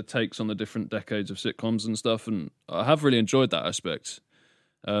takes on the different decades of sitcoms and stuff. And I have really enjoyed that aspect.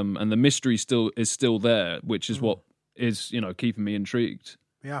 And the mystery is still there, which is what is, keeping me intrigued.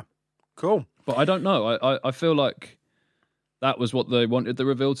 Yeah, cool. But I don't know. I feel like that was what they wanted the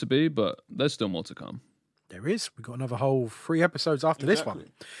reveal to be, but there's still more to come. There is. We've got another whole 3 episodes after this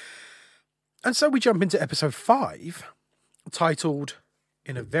one. And so we jump into episode 5, titled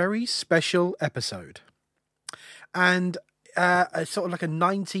In a Very Special Episode. And sort of like a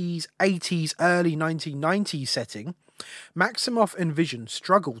 90s, 80s, early 1990s setting, Maximoff and Vision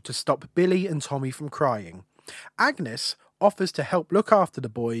struggle to stop Billy and Tommy from crying. Agnes offers to help look after the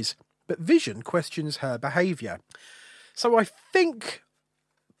boys, but Vision questions her behaviour. So I think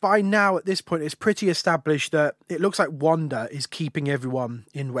by now at this point it's pretty established that it looks like Wanda is keeping everyone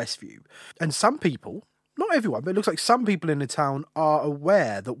in Westview. And some people, not everyone, but it looks like some people in the town are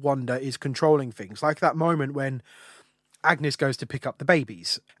aware that Wanda is controlling things. Like that moment when Agnes goes to pick up the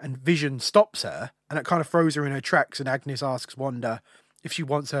babies and Vision stops her and it kind of throws her in her tracks, and Agnes asks Wanda if she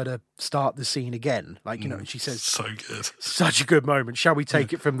wants her to start the scene again. Like, and she says, so good. Such a good moment. Shall we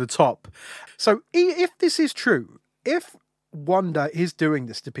take it from the top? So if this is true, if Wanda is doing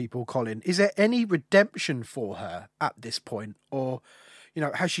this to people, Colin, is there any redemption for her at this point? Or,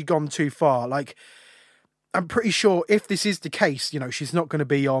 has she gone too far? Like, I'm pretty sure if this is the case, she's not going to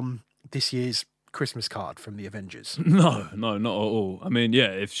be on this year's Christmas card from the Avengers. No, not at all. I mean,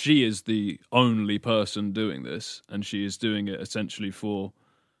 yeah, if she is the only person doing this and she is doing it essentially for,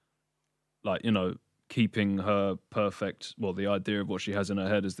 like, keeping her perfect, well, the idea of what she has in her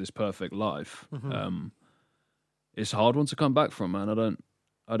head is this perfect life, it's a hard one to come back from, man.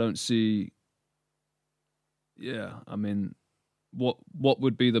 I don't see, I mean, what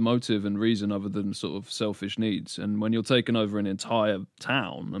would be the motive and reason other than sort of selfish needs? And when you're taking over an entire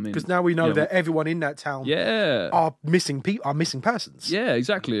town, I mean, because now we know that everyone in that town are missing persons. Yeah,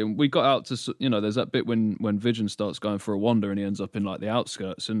 exactly. And we got out to, there's that bit when Vision starts going for a wander and he ends up in like the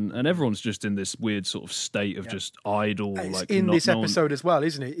outskirts, and everyone's just in this weird sort of state of just idle. It's like in this episode as well,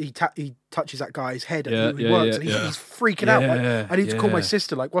 isn't it? He touches that guy's head and he works, and he's freaking out. Like, I need to call my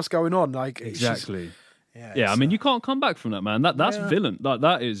sister. Like, what's going on? Like, exactly. I mean, you can't come back from that, man. That's villain. Like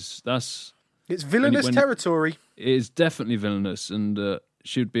that's it's villainous territory. It is definitely villainous, and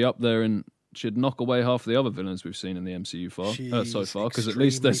she'd be up there, and she'd knock away half the other villains we've seen in the MCU so far. Because at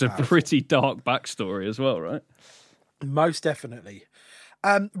least there's a pretty dark backstory as well, right? Most definitely.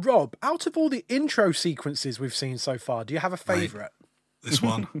 Rob, out of all the intro sequences we've seen so far, do you have a favourite? This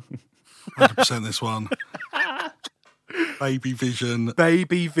one, 100% this one. Baby Vision.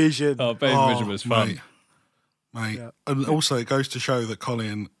 Baby Vision. Oh, Baby Vision was fun. Mate. Yeah. And also it goes to show that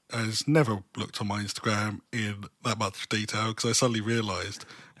Colin has never looked on my Instagram in that much detail, because I suddenly realised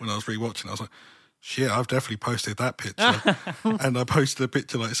when I was rewatching, I was like, shit, I've definitely posted that picture. And I posted a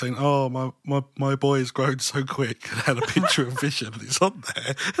picture like saying, oh, my boy has grown so quick, and had a picture of Vision, and it's on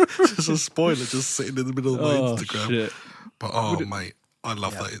there. There's a spoiler just sitting in the middle of my Instagram. Shit. But mate, I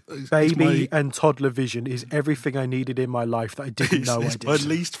love that. Baby and toddler Vision is everything I needed in my life that I didn't know I did. It's my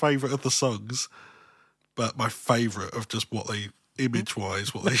least favourite of the songs, but my favourite of just what they,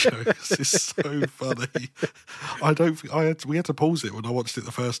 image-wise, what they show. It's so funny. We had to pause it when I watched it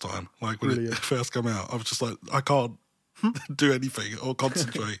the first time. Like when it first came out, I was just like, I can't do anything or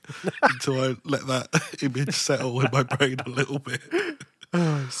concentrate until I let that image settle in my brain a little bit.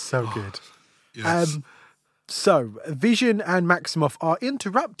 Oh, so good. Yes. So, Vision and Maximoff are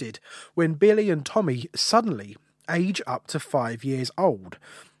interrupted when Billy and Tommy suddenly age up to 5 years old.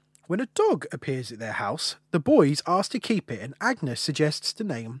 When a dog appears at their house, the boys ask to keep it, and Agnes suggests the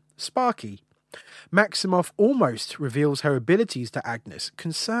name Sparky. Maximoff almost reveals her abilities to Agnes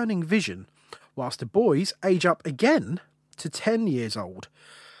concerning Vision, whilst the boys age up again to 10 years old.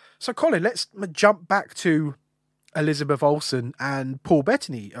 So, Colin, let's jump back to Elizabeth Olsen and Paul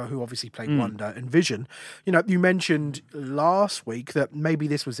Bettany, who obviously played Wanda and Vision. You mentioned last week that maybe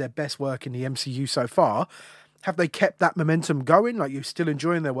this was their best work in the MCU so far. Have they kept that momentum going? Like, you're still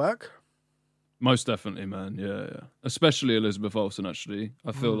enjoying their work? Most definitely, man. Yeah. Especially Elizabeth Olsen, actually.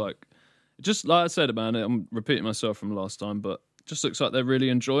 I feel like, just like I said, man, I'm repeating myself from last time, but it just looks like they're really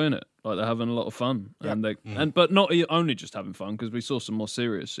enjoying it. Like, they're having a lot of fun. Yep. But not only just having fun, because we saw some more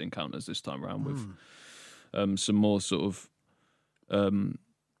serious encounters this time around with some more sort of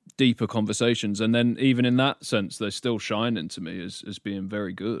deeper conversations, and then even in that sense they're still shining to me as being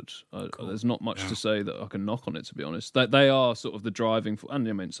very good. Cool. There's not much to say that I can knock on it, to be honest. They are sort of the driving force, and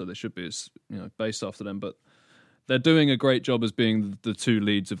I mean, so they should be, based after them, but they're doing a great job as being the two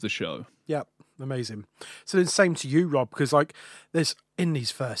leads of the show. Yep, amazing. So then same to you, Rob, because like there's in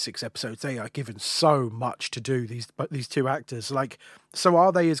these first 6 episodes they are given so much to do, these two actors. Like, so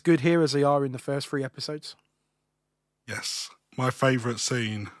are they as good here as they are in the first 3 episodes? Yes. My favourite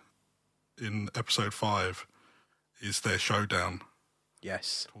scene in episode 5 is their showdown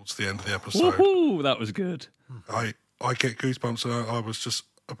Yes. towards the end of the episode. Woohoo! That was good. I get goosebumps, and I was just...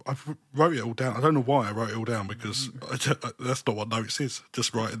 I wrote it all down. I don't know why I wrote it all down, because that's not what notes is.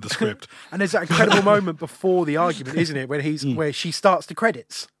 Just writing the script. And there's that incredible moment before the argument, isn't it, where she starts the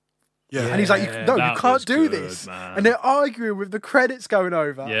credits. Yeah. And he's like, you that can't was do good, this. man. And they're arguing with the credits going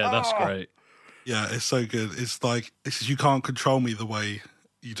over. Yeah, that's great. Yeah, it's so good. It's like, it says, you can't control me the way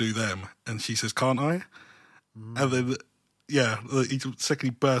you do them. And she says, can't I? And then, yeah, he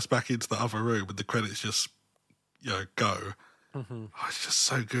secondly bursts back into the other room and the credits just, go. Oh, it's just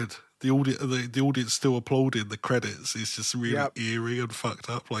so good. The audience still applauding the credits. It's just really eerie and fucked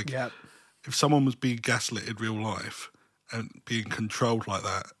up. Like, if someone was being gaslit in real life and being controlled like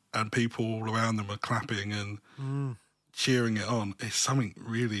that, and people all around them are clapping and cheering it on, it's something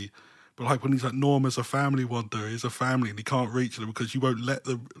really... But like when he's like, Norma's a family wonder, he's a family, and he can't reach them because you won't let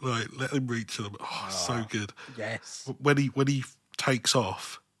them reach them. Oh, it's so good. Yes. When he takes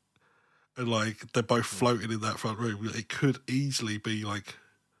off, and like they're both floating in that front room, it could easily be like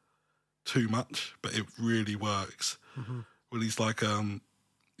too much, but it really works. When he's like,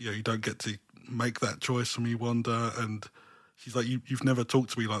 you don't get to make that choice for me, Wanda, and she's like, you've never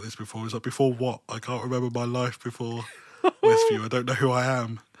talked to me like this before. He's like, before what? I can't remember my life before Westview. I don't know who I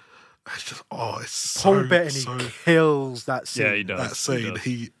am. It's just, it's so... Paul Bettany kills that scene. Yeah, he does. That scene, does.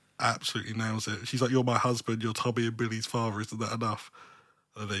 he absolutely nails it. She's like, you're my husband, you're Tommy and Billy's father, isn't that enough?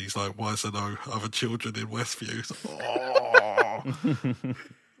 And then he's like, why is there no other children in Westview? It's like,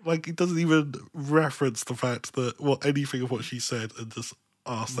 like, he doesn't even reference the fact that, anything of what she said, and just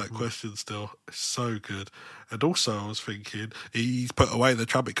ask that question still. It's so good. And also, I was thinking, he's put away the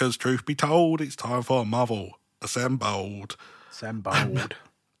trumpet because, truth be told, it's time for Marvel. Assembled.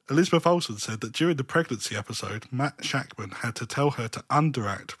 Elizabeth Olsen said that during the pregnancy episode, Matt Shackman had to tell her to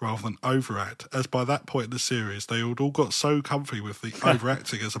underact rather than overact, as by that point in the series, they had all got so comfy with the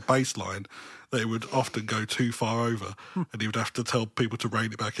overacting as a baseline that it would often go too far over, and he would have to tell people to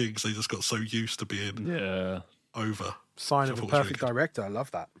rein it back in because they just got so used to being over. Sign of a perfect director. I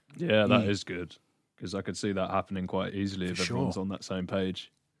love that. Yeah, that is good, because I could see that happening quite easily if everyone's on that same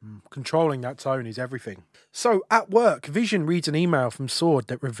page. Controlling that tone is everything. So, at work, Vision reads an email from Sword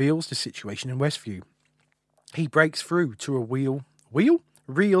that reveals the situation in Westview. He breaks through to a real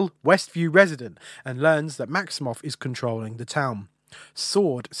Westview resident and learns that Maximoff is controlling the town.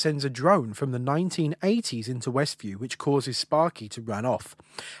 Sword sends a drone from the 1980s into Westview, which causes Sparky to run off.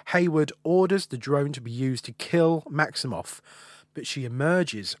 Hayward orders the drone to be used to kill Maximoff, but she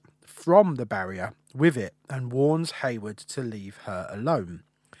emerges from the barrier with it and warns Hayward to leave her alone.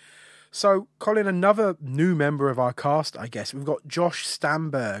 So, Colin, another new member of our cast, I guess. We've got Josh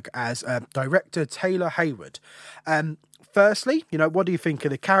Stamberg as director Taylor Hayward. Firstly, what do you think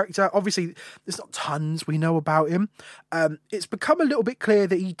of the character? Obviously, there's not tons we know about him. It's become a little bit clear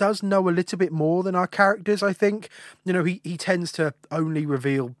that he does know a little bit more than our characters, I think. He tends to only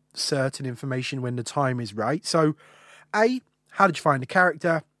reveal certain information when the time is right. So, how did you find the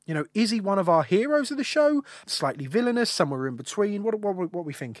character? Is he one of our heroes of the show? Slightly villainous, somewhere in between? What are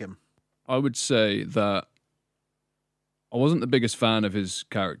we thinking? I would say that I wasn't the biggest fan of his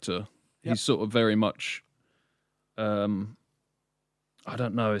character. Yep. He's sort of very much, I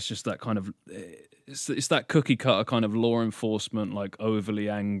don't know, it's just that kind of, it's that cookie cutter kind of law enforcement, like overly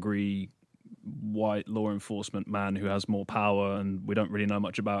angry white law enforcement man who has more power, and we don't really know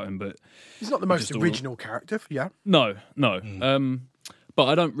much about him, but... He's not the most original character, yeah. No. But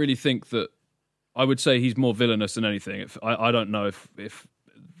I don't really think that... I would say he's more villainous than anything. I don't know if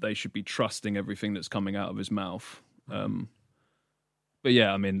they should be trusting everything that's coming out of his mouth. But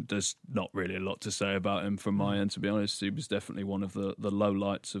yeah, I mean, there's not really a lot to say about him from my end, to be honest. He was definitely one of the low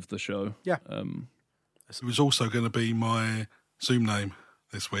lights of the show. Yeah. It was also going to be my Zoom name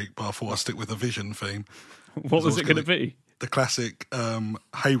this week, but I thought I'd stick with the Vision theme. What was it going to be? The classic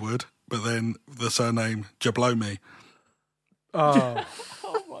Hayward, but then the surname Jablomi. Oh.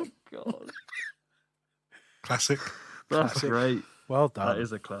 Oh my God. Classic. That's great. Well done. That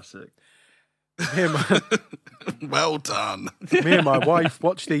is a classic. Well done. Me and my wife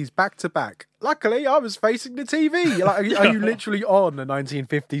watched these back to back. Luckily, I was facing the TV. Like, are you literally on a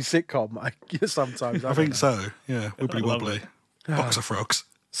 1950s sitcom? Sometimes I think so. Yeah, wibbly wobbly. Box of frogs.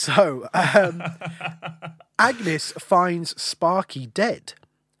 So, Agnes finds Sparky dead,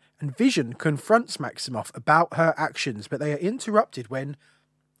 and Vision confronts Maximoff about her actions, but they are interrupted when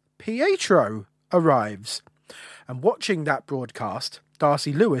Pietro arrives. And watching that broadcast,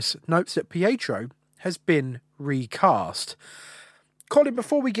 Darcy Lewis notes that Pietro has been recast. Colin,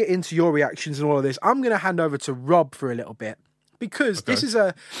 before we get into your reactions and all of this, I'm going to hand over to Rob for a little bit, because this is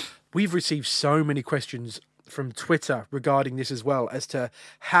we've received so many questions from Twitter regarding this as well, as to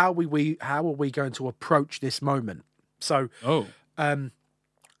how are we going to approach this moment. So, because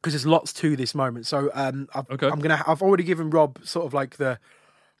there's lots to this moment. So, I've already given Rob sort of like the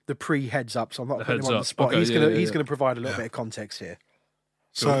pre heads up, so I'm not putting him on the spot. Okay, he's gonna provide a little bit of context here.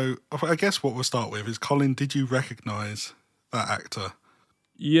 So I guess what we'll start with is, Colin, did you recognise that actor?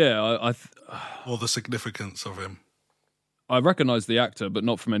 Yeah, or the significance of him? I recognise the actor, but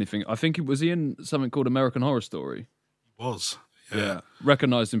not from anything. I think he in something called American Horror Story. He was. Yeah.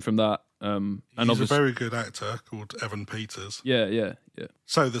 Recognised him from that. And he's a very good actor called Evan Peters. Yeah.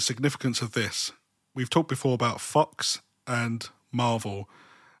 So the significance of this, we've talked before about Fox and Marvel,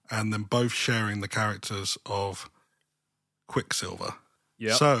 and them both sharing the characters of Quicksilver.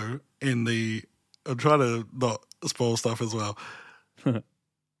 Yeah. So I'm trying to not spoil stuff as well.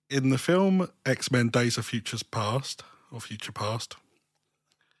 In the film X-Men Days of Future Past,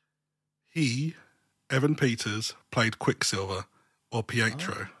 Evan Peters, played Quicksilver, or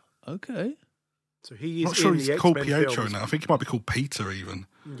Pietro. Oh, okay. So he is not sure in he's the called X-Men Pietro films. now. I think he might be called Peter even.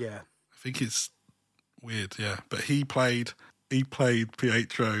 Yeah. I think it's weird, yeah. But he played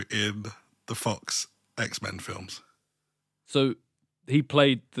Pietro in the Fox X-Men films. So he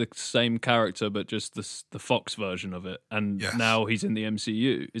played the same character, but just the Fox version of it, and now he's in the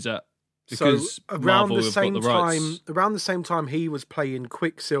MCU. Is that because around Marvel the have same got the rights? around the same time he was playing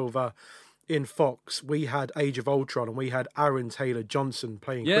Quicksilver in Fox, we had Age of Ultron, and we had Aaron Taylor Johnson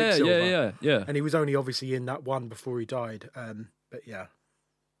playing Quicksilver. Yeah. And he was only obviously in that one before he died. But yeah,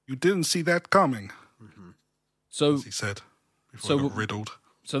 you didn't see that coming. Mm-hmm. So as he said before he got riddled.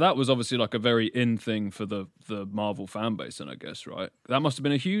 So that was obviously like a very in thing for the Marvel fan base, then I guess, right? That must have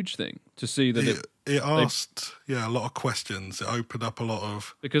been a huge thing to see that it asked a lot of questions. It opened up a lot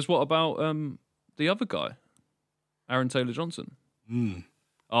of... Because what about the other guy, Aaron Taylor Johnson? Mm.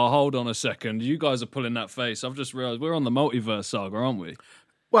 Oh, hold on a second. You guys are pulling that face. I've just realised we're on the multiverse saga, aren't we?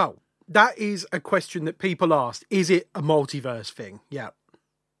 Well, that is a question that people asked. Is it a multiverse thing? Yeah.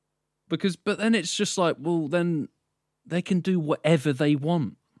 But then it's just like, well, then they can do whatever they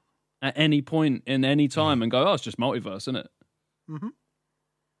want at any point in any time and go, oh, it's just multiverse, isn't it? Mm-hmm.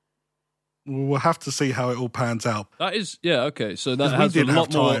 We'll have to see how it all pans out. That is, okay. So that we has didn't a lot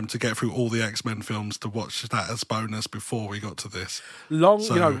have time more to get through all the X-Men films to watch that as bonus before we got to this.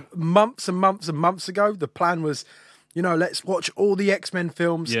 Months and months and months ago, the plan was, let's watch all the X-Men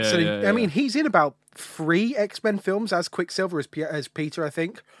films. I mean, he's in about 3 X-Men films as Quicksilver, as Peter, I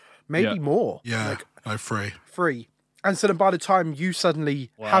think. Maybe more. Yeah, 3. 3. And so then by the time you suddenly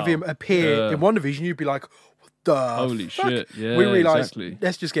have him appear in WandaVision, you'd be like, what the holy fuck? shit. Yeah, we realised, exactly.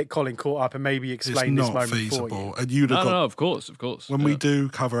 Let's just get Colin caught up and maybe explain this moment feasible. for you. And you'd have No, of course. When we do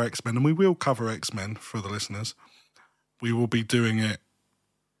cover X-Men, and we will cover X-Men for the listeners, we will be doing it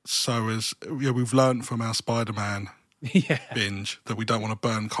so as we've learned from our Spider-Man binge that we don't want to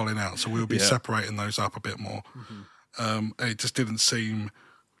burn Colin out, so we'll be separating those up a bit more. And it just didn't seem...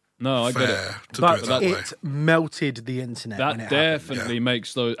 No, I get it. But it melted the internet. That definitely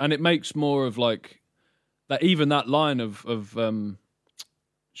makes those, and it makes more of like that. Even that line of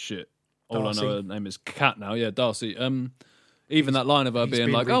shit. All Darcy. I know her name is Kat now. Yeah, Darcy. Even that line of her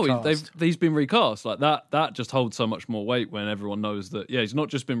being like, recast. he's been recast. Like that just holds so much more weight when everyone knows that. Yeah, he's not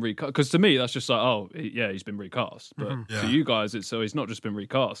just been recast. Because to me, that's just like, he's been recast. But to you guys, it's so he's not just been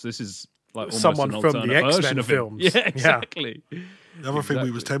recast. This is like almost someone an from the alternate version X-Men of him. films. Yeah, exactly. The other thing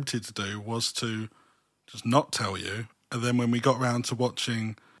we was tempted to do was to just not tell you, and then when we got round to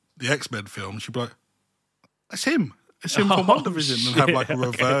watching the X-Men films, you'd be like, "It's him! It's him from WandaVision," and have like a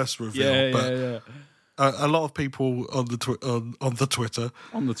reverse reveal. A lot of people on the Twitter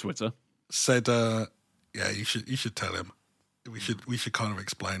said, "You should tell him. We should kind of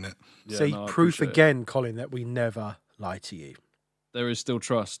explain it." Yeah, see, proof again, Colin, that we never lie to you. There is still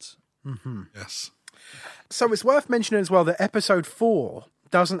trust. Mm-hmm. Yes. So it's worth mentioning as well that episode 4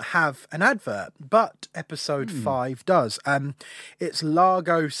 doesn't have an advert, but episode 5 does. It's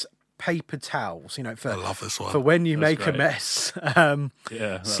Lagos paper towels, I love this one. For when you make great. a mess.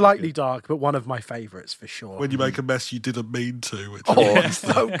 Slightly dark, but one of my favourites for sure. When you make a mess you didn't mean to. It's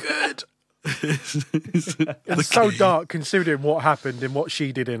so good. It's so dark considering what happened and what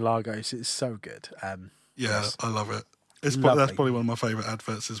she did in Lagos. It's so good. I love it. That's probably one of my favourite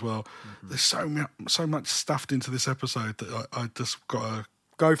adverts as well. Mm-hmm. There's so much stuffed into this episode that I just got to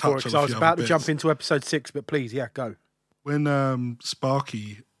go for it, because I was about to jump into episode 6, but please, go. When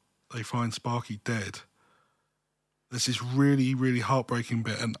they find Sparky dead, there's this really, really heartbreaking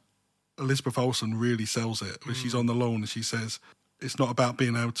bit, and Elizabeth Olsen really sells it, when she's on the lawn and she says, it's not about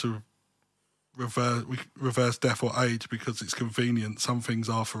being able to reverse death or age because it's convenient. Some things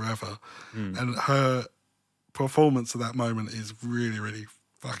are forever. And her performance at that moment is really, really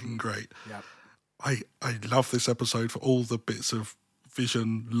fucking great. Yeah. I love this episode for all the bits of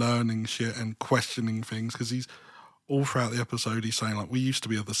Vision learning shit and questioning things, because he's all throughout the episode he's saying, like, we used to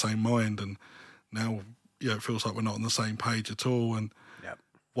be of the same mind and now, it feels like we're not on the same page at all. And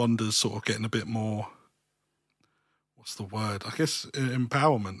Wanda's sort of getting a bit more, what's the word? I guess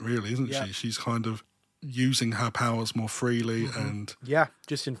empowerment, really, isn't she? She's kind of using her powers more freely and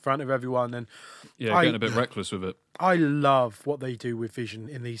just in front of everyone, and getting a bit reckless with it. I love what they do with Vision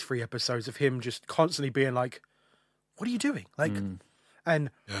in these 3 episodes of him just constantly being like, "What are you doing?" Like, and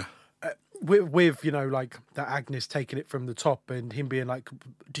with like that Agnes taking it from the top and him being like,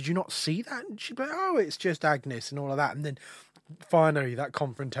 "Did you not see that?" And she'd be like, "Oh, it's just Agnes," and all of that, and then finally that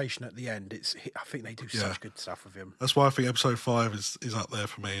confrontation at the end. I think they do such good stuff with him. That's why I think episode 5 is up there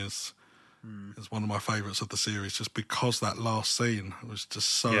for me as one of my favourites of the series, just because that last scene was just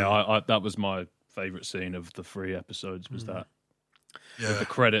so... I that was my favourite scene of the 3 episodes, was that. Yeah. With the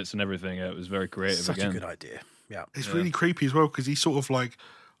credits and everything, it was very creative. Such a good idea. Yeah. It's really creepy as well, because he sort of like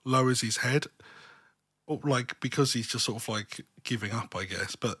lowers his head, like, because he's just sort of like giving up, I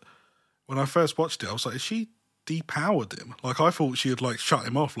guess. But when I first watched it, I was like, is she depowered him? Like, I thought she had like shut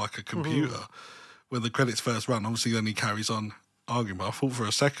him off like a computer when the credits first run. Obviously then he carries on arguing, but I thought for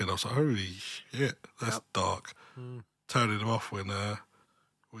a second, I was like, holy shit, that's dark. Turning him off when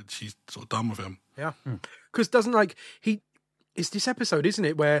she's sort of done with him. Yeah. Because doesn't it's this episode, isn't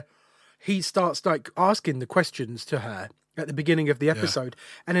it, where he starts like asking the questions to her at the beginning of the episode,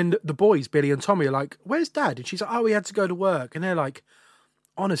 and then the boys, Billy and Tommy, are like, "Where's Dad?" And she's like, "Oh, he had to go to work." And they're like,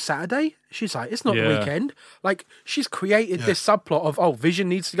 "On a Saturday?" She's like, "It's not the weekend." Like, she's created this subplot of, Vision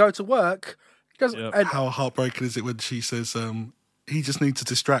needs to go to work. And how heartbreaking is it when she says, he just needs a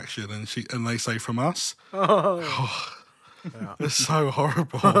distraction, and they say, from us? It's so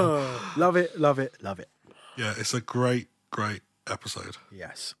horrible. Love it, love it, love it. Yeah, it's a great, great episode.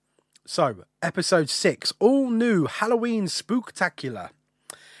 Yes. So, episode 6, all new Halloween Spooktacular.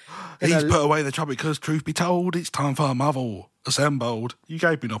 He's put away the trumpet because, truth be told, it's time for Marvel assembled. You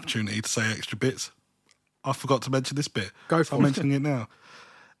gave me an opportunity to say extra bits. I forgot to mention this bit. Go for I'm it. mentioning it now.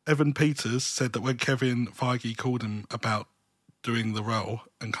 Evan Peters said that when Kevin Feige called him about doing the role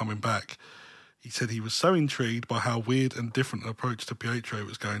and coming back, he said he was so intrigued by how weird and different an approach to Pietro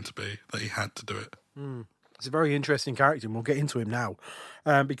was going to be that he had to do it. It's a very interesting character, and we'll get into him now.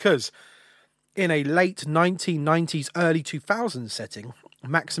 Because in a late 1990s, early 2000s setting,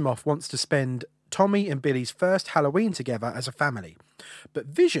 Maximoff wants to spend Tommy and Billy's first Halloween together as a family. But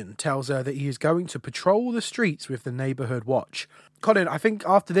Vision tells her that he is going to patrol the streets with the neighbourhood watch. Colin, I think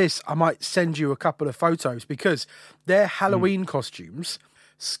after this, I might send you a couple of photos, because their Halloween costumes,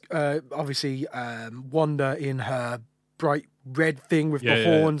 obviously Wanda in her bright red thing with the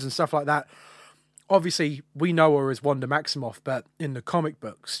horns and stuff like that. Obviously, we know her as Wanda Maximoff, but in the comic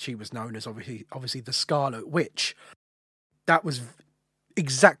books, she was known as obviously the Scarlet Witch. That was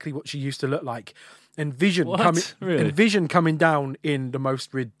exactly what she used to look like. And Vision coming down in the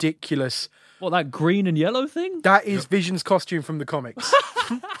most ridiculous... What, that green and yellow thing? That is Vision's costume from the comics.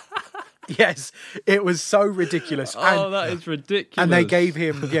 Yes, it was so ridiculous. That is ridiculous. And they gave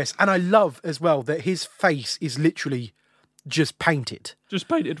him, and I love as well that his face is literally just painted. Just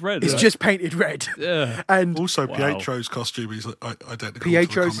painted red. It's just painted red. Yeah. And also, Pietro's costume is identical.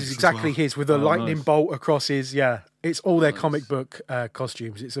 Pietro's is exactly his, with a lightning bolt across his. Yeah, it's all their comic book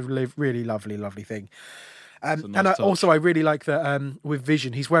costumes. It's a really lovely, lovely thing. And I really like that with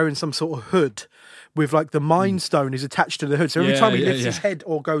Vision, he's wearing some sort of hood with like the Mind Stone is attached to the hood. So every time he lifts his head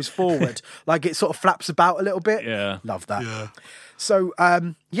or goes forward, like it sort of flaps about a little bit. Yeah. Love that. Yeah. So,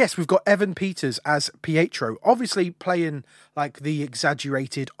 yes, we've got Evan Peters as Pietro, obviously playing like the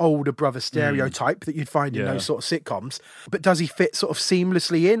exaggerated older brother stereotype that you'd find in those sort of sitcoms. But does he fit sort of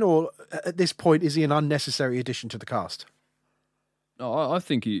seamlessly in, or at this point, is he an unnecessary addition to the cast? No, I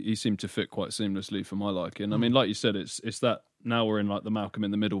think he seemed to fit quite seamlessly for my liking. I mean, like you said, it's that now we're in like the Malcolm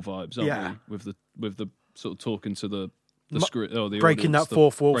in the Middle vibes, aren't we? With the sort of talking to the script, or the breaking audience, that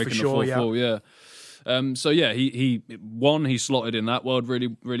fourth wall for breaking sure. The fourth wall, So he slotted in that world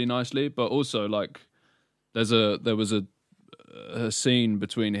really, really nicely, but also like there was a scene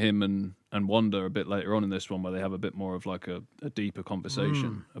between him and Wanda a bit later on in this one where they have a bit more of like a deeper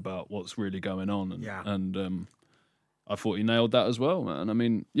conversation about what's really going on, and I thought he nailed that as well, man. I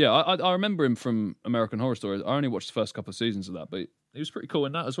mean, I remember him from American Horror Story. I only watched the first couple of seasons of that, but he was pretty cool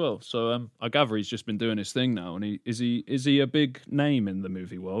in that as well. So I gather he's just been doing his thing now. And is he a big name in the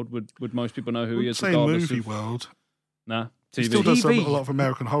movie world? Would most people know who he is? Say movie world. Nah, He TV. still does a TV. lot of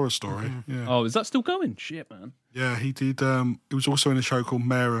American Horror Story. Yeah. Oh, is that still going? Shit, man. Yeah, he did. He was also in a show called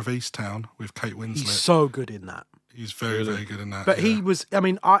Mayor of Easttown with Kate Winslet. He's so good in that. He's very, very good in that. But yeah. he was. I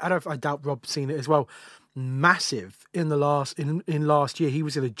mean, I doubt Rob's seen it as well. Massive in the last last year. He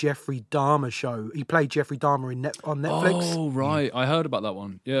was in a Jeffrey Dahmer show. He played Jeffrey Dahmer on Netflix. Oh, right. I heard about that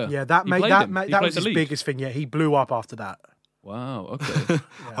one. Yeah. Yeah, that He made played that him. made, He that played was the his lead. biggest thing. Yeah, he blew up after that. Wow. Okay.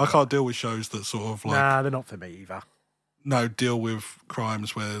 I can't deal with shows that sort of like Nah, they're not for me either. deal with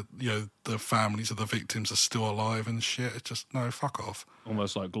crimes where the families of the victims are still alive and shit. It's just no, fuck off.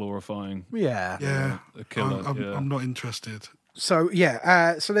 Almost like glorifying Yeah. Yeah, the killer. I'm not interested. So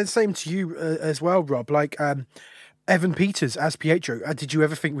yeah. So then, same to you as well, Rob. Like Evan Peters as Pietro. Did you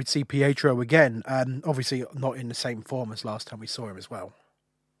ever think we'd see Pietro again? Obviously, not in the same form as last time we saw him as well.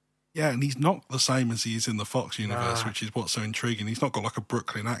 Yeah, and he's not the same as he is in the Fox universe, which is what's so intriguing. He's not got like a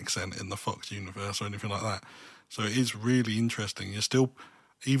Brooklyn accent in the Fox universe or anything like that. So it is really interesting. You're still,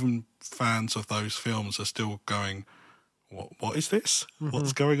 even fans of those films are still going, what is this?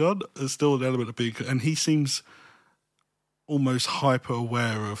 What's going on? There's still an element of being, and he seems almost hyper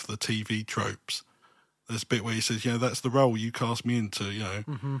aware of the TV tropes. There's a bit where he says, that's the role you cast me into,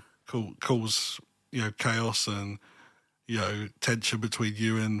 cause, chaos and, tension between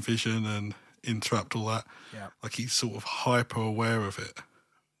you and Vision and interrupt all that. Yeah. Like he's sort of hyper aware of it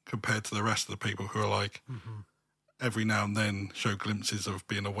compared to the rest of the people who are like, every now and then show glimpses of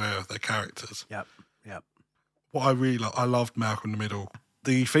being aware of their characters. Yep. What I really I loved Malcolm in the Middle.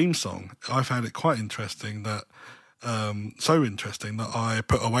 The theme song, I found it quite interesting that, so interesting that I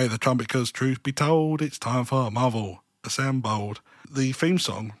put away the trumpet because truth be told, it's time for Marvel assembled. The theme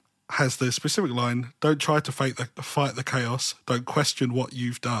song has the specific line, don't try to fight the chaos, don't question what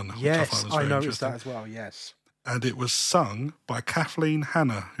you've done. Which Yes, was I very noticed interesting. that as well. Yes. And it was sung by Kathleen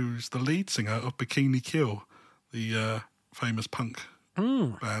Hanna, who's the lead singer of Bikini Kill, the famous punk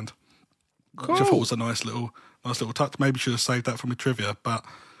band. Which I thought was a nice little touch. Maybe should have saved that from a trivia, but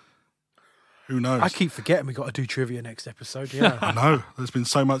who knows? I keep forgetting we got to do trivia next episode. Yeah. I know. There's been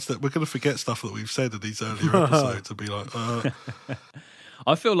so much that we're going to forget stuff that we've said in these earlier episodes and be like,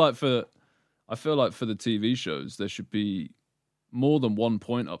 I feel like for the TV shows, there should be more than 1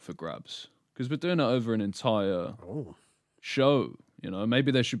 point up for grabs because we're doing it over an entire show.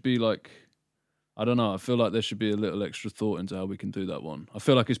 Maybe there should be like, I don't know. I feel like there should be a little extra thought into how we can do that one. I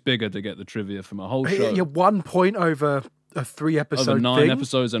feel like it's bigger to get the trivia from a whole show. You're 1 point over a 3 episode over 9 thing?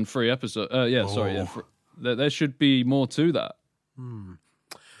 episodes and 3 episodes. There should be more to that.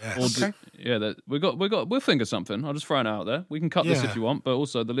 yes. Okay. We'll think of something. I'll just throw it out there. We can cut this Yeah. if you want, but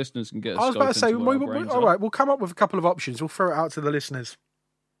also the listeners can get. I was about to say, all right, right. we'll come up with a couple of options. We'll throw it out to the listeners.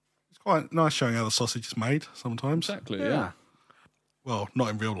 It's quite nice showing how the sausage is made sometimes. Exactly. Yeah. Well, not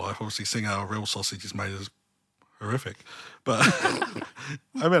in real life. Obviously, seeing how a real sausage is made is horrific. But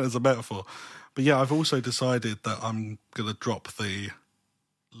I meant as a metaphor. But yeah, I've also decided that I'm going to drop the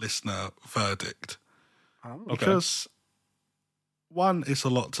listener verdict. Because, one, it's a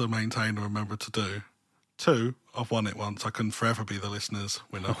lot to maintain and remember to do. Two, I've won it once. I can forever be the listener's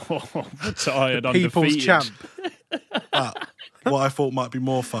winner. Retired, People's undefeated. champ. But what I thought might be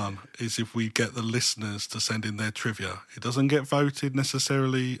more fun is if we get the listeners to send in their trivia. It doesn't get voted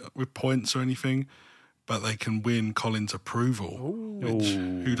necessarily with points or anything, but they can win Colin's approval. Which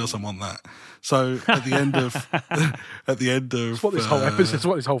who doesn't want that? So at the end of That's what this whole episode, it's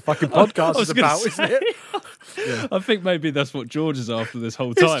what this whole fucking podcast is about, isn't it? yeah, I think maybe that's what George is after this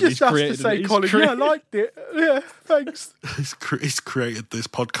whole It's time. just us to say, Colin, yeah, I liked it. Yeah, thanks. he's created this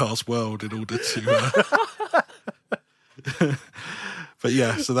podcast world in order to. But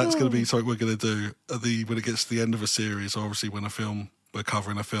yeah, so that's going to be something we're going to do when it gets to the end of a series. Obviously, when we're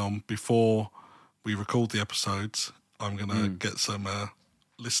covering a film before we record the episodes, I'm going to get some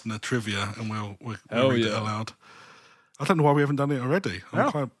listener trivia and we'll read it aloud. I don't know why we haven't done it already.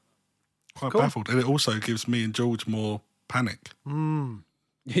 I'm quite baffled, and it also gives me and George more panic.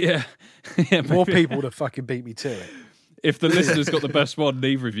 Yeah. More people to fucking beat me to it. If the listener's got the best one,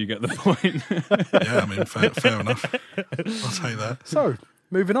 neither of you get the point. Yeah, I mean, fair enough. I'll say that. So,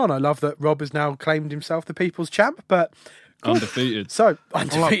 moving on. I love that Rob has now claimed himself the people's champ, but Undefeated. so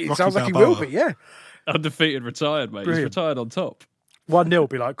undefeated. Rocky Sounds like he Balboa. will be, yeah. Undefeated retired, mate. Brilliant. He's retired on top. 1-0,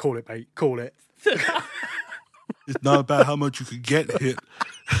 be like, call it, mate, call it. It's not about how much you can get hit.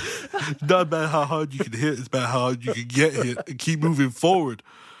 It's not about how hard you can hit. It's about how hard you can get hit and keep moving forward.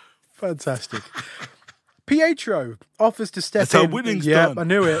 Fantastic. Pietro offers to step That's how in. winning's Yep, done. I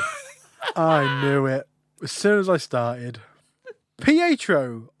knew it. I knew it. As soon as I started.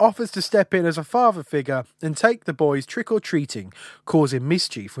 Pietro offers to step in as a father figure and take the boys trick-or-treating, causing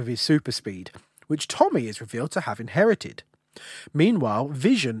mischief with his super speed. which Tommy is revealed to have inherited. Meanwhile,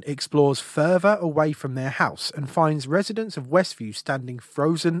 Vision explores further away from their house and finds residents of Westview standing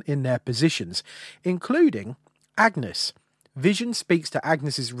frozen in their positions, including Agnes. Vision speaks to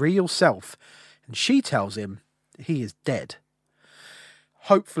Agnes's real self, and she tells him he is dead.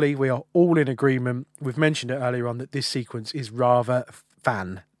 Hopefully, we are all in agreement. We've mentioned it earlier on that this sequence is rather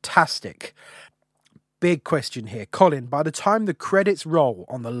fantastic. Big question here. Colin, by the time the credits roll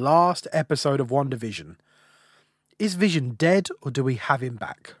on the last episode of WandaVision, is Vision dead or do we have him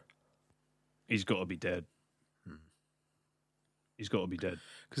back? He's got to be dead. He's got to be dead.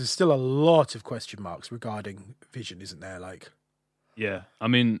 Because there's still a lot of question marks regarding Vision, isn't there? Like, yeah. I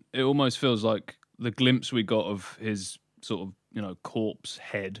mean, it almost feels like the glimpse we got of his sort of, corpse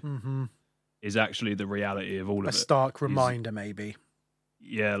head is actually the reality of all of it. A stark reminder, maybe.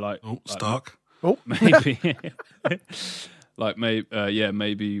 Yeah, Stark. Oh, maybe.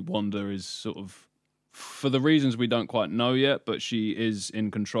 Maybe Wanda is sort of, for the reasons we don't quite know yet, but she is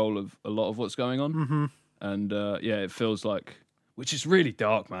in control of a lot of what's going on. And it feels like, which is really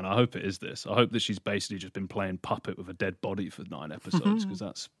dark, man. I hope it is this. I hope that she's basically just been playing puppet with a dead body for 9 episodes, because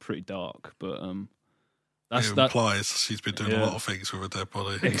that's pretty dark. But it implies she's been doing a lot of things with a dead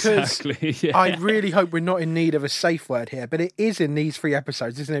body. Exactly. Yeah. I really hope we're not in need of a safe word here, but it is in these 3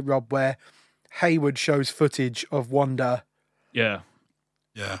 episodes, isn't it, Rob, where Hayward shows footage of Wanda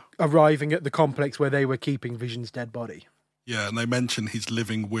arriving at the complex where they were keeping Vision's dead body. Yeah, and they mention his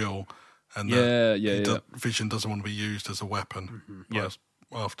living will, and Vision doesn't want to be used as a weapon.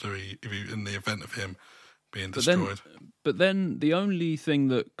 After in the event of him being destroyed. But then the only thing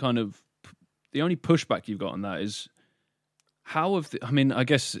that the only pushback you've got on that is how are the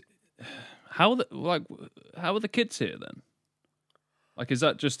kids here then? Like, is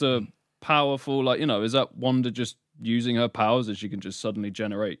that just a powerful, is that Wanda just using her powers that she can just suddenly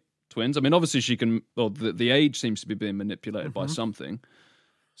generate twins? I mean, obviously she can, the age seems to be being manipulated by something.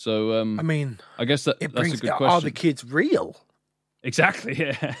 So, I guess that's a good question. Are the kids real? Exactly,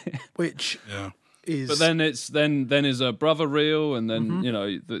 yeah. Which is... But then it's then is her brother real, and then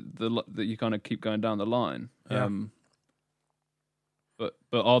the you kind of keep going down the line. Yeah. But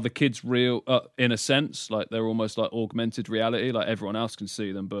are the kids real in a sense? Like, they're almost like augmented reality. Like, everyone else can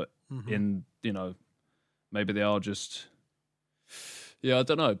see them, but in maybe they are just. Yeah, I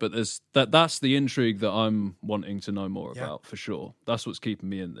don't know, but that's the intrigue that I'm wanting to know more about, for sure. That's what's keeping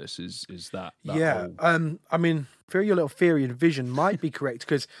me in this is that whole... I mean, your little theory and Vision might be correct,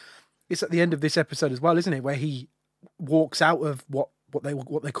 because it's at the end of this episode as well, isn't it, where he walks out of what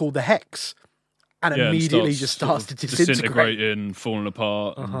they call the hex, and immediately just starts to disintegrating, falling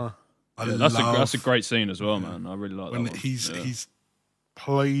apart. That's a great scene as well, man. I really like that one. He's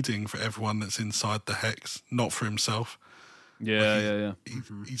pleading for everyone that's inside the hex, not for himself.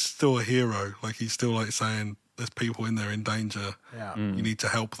 He's still a hero. Like, he's still like saying, "There's people in there in danger. You need to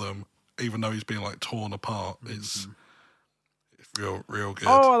help them," even though he's being like torn apart. It's real good.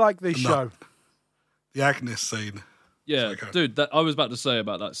 Oh, I like this show. The Agnes scene. Yeah, dude. I was about to say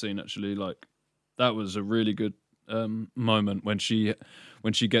about that scene, actually. Like, that was a really good moment when she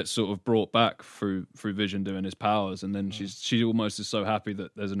gets sort of brought back through Vision doing his powers, and then she almost is so happy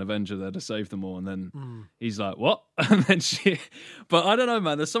that there's an Avenger there to save them all, and then he's like, "What?" And then but I don't know,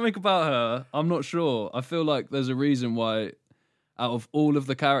 man. There's something about her. I'm not sure. I feel like there's a reason why, out of all of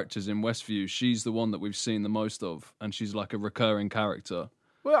the characters in Westview, she's the one that we've seen the most of, and she's like a recurring character.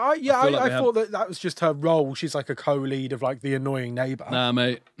 Well, I thought that was just her role. She's like a co-lead of like the annoying neighbour. Nah,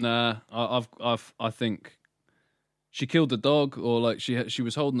 mate. Nah, I think she killed the dog, or like she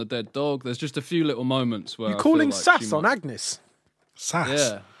was holding the dead dog. There's just a few little moments where you're calling sass on Agnes.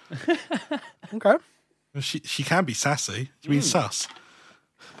 Sass. Yeah. Okay. She can be sassy. You mean sus?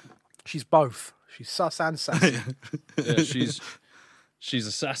 She's both. She's sus and sassy. Yeah, she's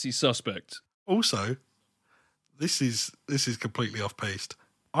a sassy suspect. Also, this is completely off piste.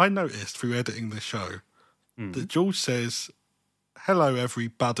 I noticed through editing the show that George says, "Hello,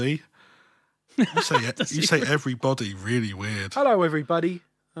 everybody." You say everybody really weird. Hello, everybody.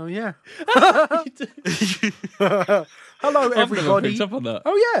 Oh, yeah. Hello, everybody. I've never picked up on that.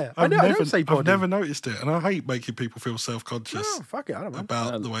 Oh, yeah. I don't say body. I've never noticed it, and I hate making people feel self-conscious fuck it, I don't know.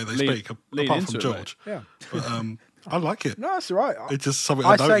 about the way they speak, apart from George. Yeah. But I like it. No, that's all right. It's just something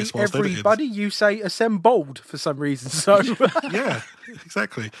I noticed whilst editing. Everybody, you say assembled for some reason. So yeah,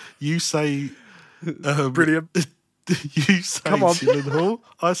 exactly. You say... Brilliant. You say Gyllenhaal,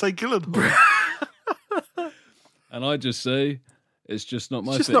 I say Gyllenhaal. And I just say, it's just not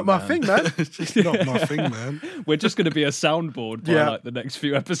my thing. It's just not my thing, man. It's just not my thing, man. We're just going to be a soundboard by like the next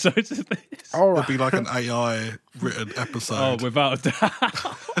few episodes of this. All right. It'll be like an AI written episode. Oh, without a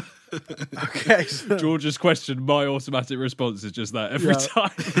doubt. Okay. So, George's question, my automatic response is just that every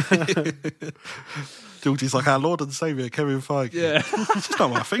time. Georgie's like our Lord and Saviour, Kevin Feige. Yeah. It's just not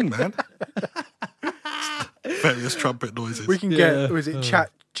my thing, man. Various trumpet noises. we can get, was it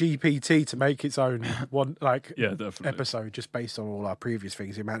Chat GPT to make its own one, like, Yeah, definitely. episode just based on all our previous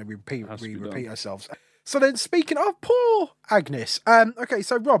things, the amount of we Has to be repeat done. ourselves. So then, speaking of poor Agnes, okay,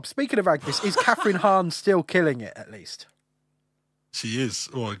 so Rob, speaking of Agnes, is Catherine Hahn still killing it, at least? She is.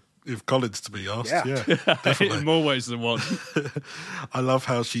 Or if Colin's to be asked, Yeah. yeah, definitely. In more ways than one. I love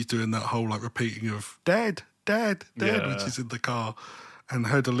how she's doing that whole like repeating of "Dad, Dad, Dad" when Yeah. she's in the car, and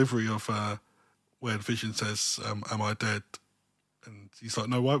her delivery of where Vision says, "Am I dead?" And he's like,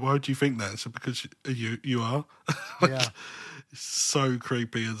 "No, why do you think that?" So because you are. Like, Yeah. it's so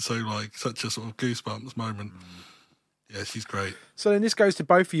creepy and so like such a sort of goosebumps moment. Yeah, she's great. So then this goes to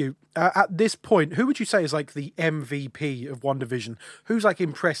both of you. At this point, who would you say is like the MVP of WandaVision? Who's like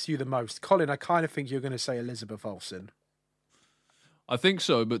impressed you the most? Colin, I kind of think you're going to say Elizabeth Olsen. I think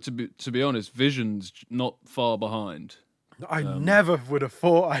so, but to be honest, Vision's not far behind. I never would have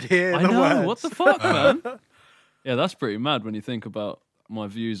thought I'd hear I the know, words. what the fuck, man? Yeah, that's pretty mad when you think about my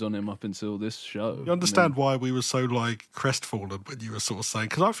views on him up until this show. You understand why we were so like crestfallen when you were sort of saying,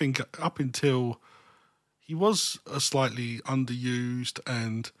 because I think up until he was a slightly underused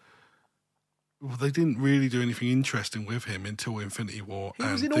and they didn't really do anything interesting with him until Infinity War. He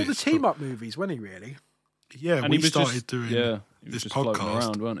was in all the team-up movies, wasn't he, really? Yeah, And we he was started just- doing yeah, he was this just floating podcast,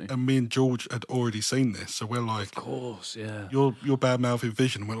 around, weren't he? and me and George had already seen this, so we're like, Of course, yeah. you're bad mouthing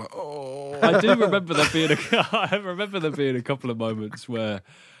Vision. We're like, oh, I do remember there being I remember there being a couple of moments where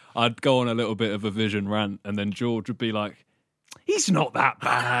I'd go on a little bit of a Vision rant, and then George would be like, "He's not that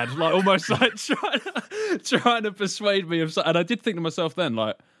bad," like almost like trying to persuade me of. And I did think to myself then,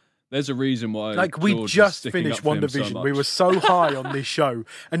 like, there's a reason why. Like, we George is just sticking finished up for him so WandaVision. much. We were so high on this show,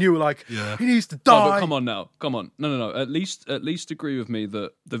 and you were like, Yeah. he needs to No, die. but come on now, come on. No. At least agree with me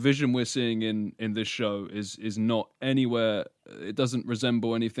that the Vision we're seeing in this show is not anywhere. It doesn't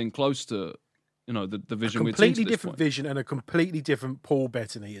resemble anything close to, the Vision we've seen to Completely this different point. vision and a completely different Paul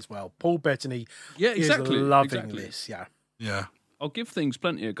Bettany as well. Paul Bettany Yeah, exactly. is loving exactly. this, yeah. yeah. I'll give things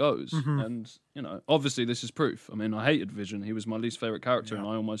plenty of goes, Mm-hmm. and obviously this is proof. I mean, I hated Vision; he was my least favorite character, and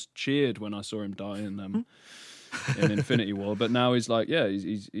I almost cheered when I saw him die in Infinity War. But now he's like, yeah,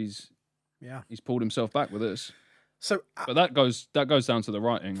 he's pulled himself back with this. So But that goes down to the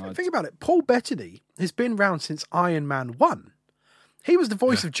writing. think about it. Paul Bettany has been around since Iron Man 1. He was the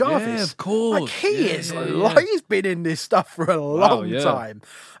voice of Jarvis. Yeah, of course. Like, he Yeah, is, yeah. he's been in this stuff for a long yeah. time.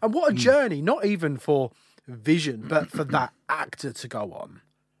 And what a journey, not even for Vision, but for that actor to go on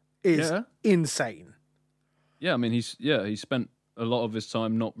is Yeah. insane. Yeah, I mean, he spent a lot of his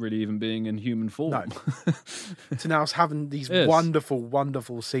time not really even being in human form. No. To now having these Yes. wonderful,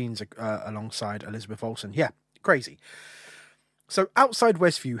 wonderful scenes alongside Elizabeth Olsen. Yeah, crazy. So outside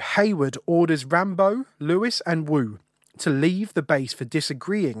Westview, Hayward orders Rambo, Lewis and Wu to leave the base for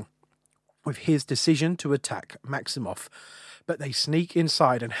disagreeing with his decision to attack Maximoff. But they sneak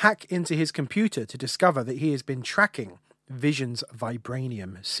inside and hack into his computer to discover that he has been tracking Vision's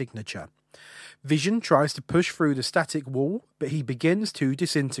vibranium signature. Vision tries to push through the static wall, but he begins to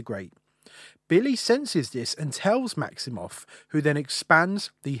disintegrate. Billy senses this and tells Maximoff, who then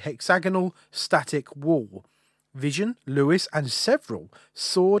expands the hexagonal static wall. Vision, Lewis, and several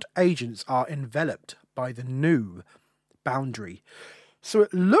sword agents are enveloped by the new boundary. So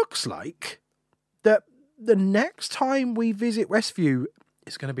it looks like that the next time we visit Westview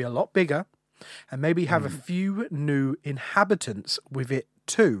is going to be a lot bigger and maybe have a few new inhabitants with it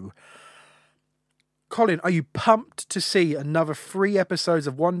too. Colin, are you pumped to see another 3 episodes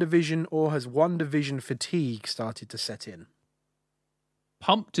of WandaVision, or has WandaVision fatigue started to set in?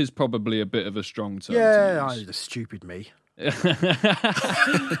 Pumped is probably a bit of a strong term. Yeah, to use. the stupid me.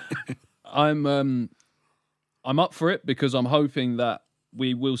 I'm up for it because I'm hoping that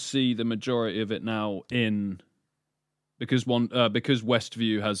we will see the majority of it now because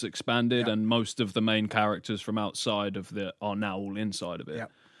Westview has expanded and most of the main characters from outside of it are now all inside of it. Yeah.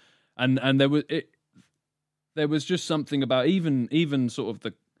 And there was just something about even sort of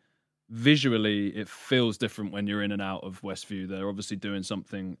the visually, it feels different when you're in and out of Westview. They're obviously doing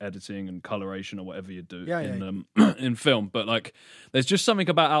something, editing and coloration or whatever you do in film. But like, there's just something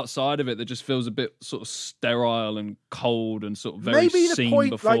about outside of it that just feels a bit sort of sterile and cold and sort of very Maybe the seen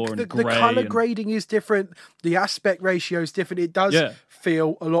point, before like and the grey. color and- grading is different, the aspect ratio is different. It does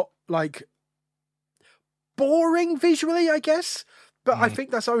feel a lot like boring visually, I guess. But I think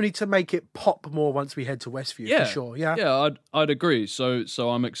that's only to make it pop more once we head to Westview, for sure. Yeah. I'd agree. So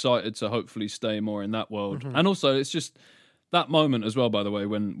I'm excited to hopefully stay more in that world. And also, it's just That moment as well, by the way,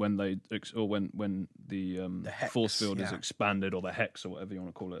 when the hex, force field is expanded, or the hex, or whatever you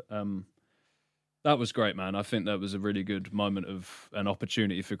want to call it. That was great, man. I think that was a really good moment of an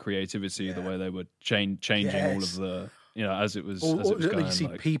opportunity for creativity. The way they were changing all of the, as it was going. You see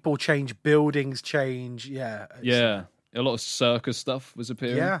people change, buildings change. Yeah. A lot of circus stuff was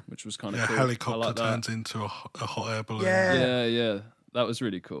appearing, which was kind of cool. Helicopter turns into a hot air balloon. Yeah. That was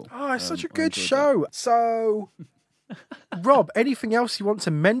really cool. Oh, it's such a good show. That. So, Rob, anything else you want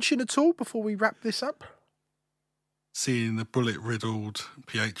to mention at all before we wrap this up? Seeing the bullet-riddled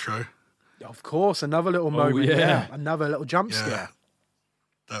Pietro. Of course, another little moment. Yeah. Another little jump scare.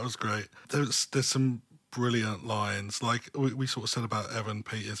 That was great. There's some brilliant lines. Like we sort of said about Evan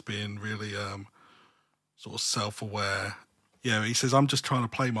Peters being really sort of self-aware. Yeah, he says, I'm just trying to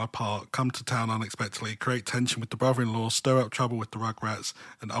play my part, come to town unexpectedly, create tension with the brother-in-law, stir up trouble with the Rugrats,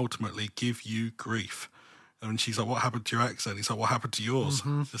 and ultimately give you grief. And she's like, what happened to your accent? He's like, what happened to yours?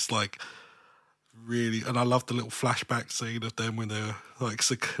 Just like, really, and I love the little flashback scene of them when they're like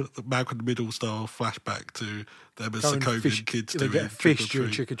the Malcolm in the Middle style flashback to them as Sokovian kids doing get fish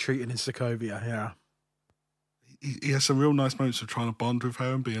during trick-or-treating in Sokovia, yeah. He has some real nice moments of trying to bond with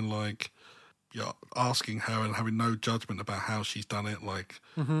her and being like, asking her and having no judgment about how she's done it. Like,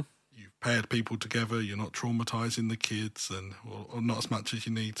 you've paired people together, you're not traumatizing the kids, and or not as much as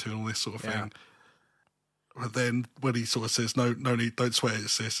you need to, and all this sort of thing. But then when he sort of says, no need, don't sweat it,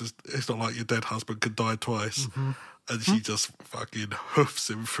 sis, it's not like your dead husband could die twice. And she just fucking hoofs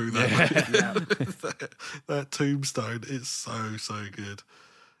him through that. That tombstone. It's so good.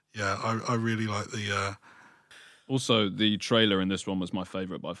 Yeah, I really like the... Also, the trailer in this one was my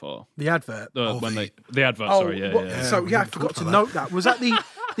favourite by far. The advert? The advert, sorry, So, I forgot to note that. Was that the...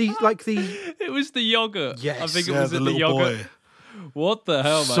 It was the yogurt. Yes. I think it was in the yogurt. Boy. What the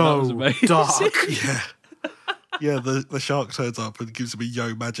hell, man? So that was amazing. dark. Yeah, the shark turns up and gives him a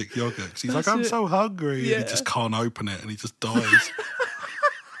Yo Magic yogurt because he's like, I'm so hungry. And he just can't open it and he just dies.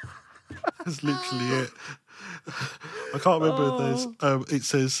 That's literally it. I can't remember if there's... it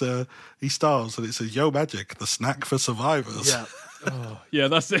says, he stars and it says, Yo Magic, the snack for survivors. Yeah. Yeah,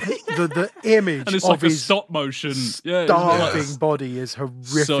 that's it. The image and it's of like a his stop motion. starving body is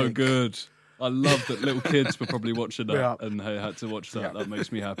horrific. So good. I love that little kids were probably watching that and they had to watch that. That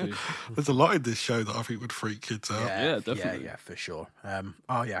makes me happy. There's a lot in this show that I think would freak kids out. Yeah, definitely. Yeah, for sure.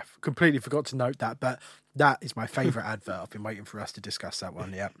 Completely forgot to note that, but that is my favourite advert. I've been waiting for us to discuss that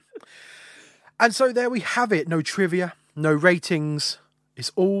one, And so there we have it. No trivia, no ratings.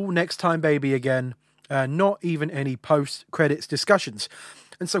 It's all Next Time Baby again. Not even any post-credits discussions.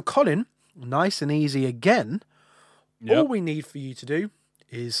 And so, Colin, nice and easy again. Yep. All we need for you to do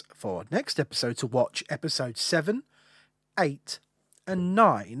is for next episode to watch episode 7, 8, and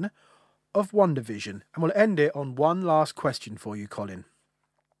 9 of WandaVision. And we'll end it on one last question for you, Colin.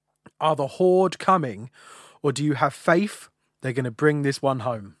 Are the Horde coming, or do you have faith they're going to bring this one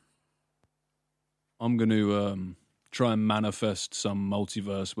home? I'm going to try and manifest some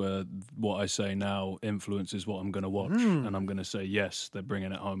multiverse where what I say now influences what I'm going to watch. And I'm going to say, yes, they're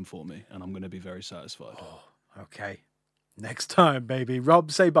bringing it home for me. And I'm going to be very satisfied. Okay. Next time, baby.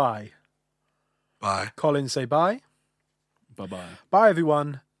 Rob, say bye. Bye. Colin, say bye. Bye-bye. Bye,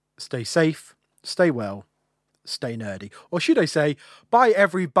 everyone. Stay safe, stay well, stay nerdy. Or should I say, bye,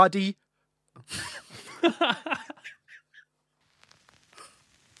 everybody.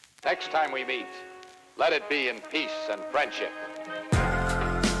 Next time we meet, let it be in peace and friendship.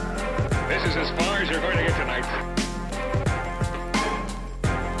 This is as far as you're going to get tonight.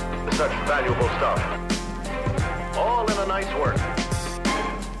 Such valuable stuff. All in a night's work.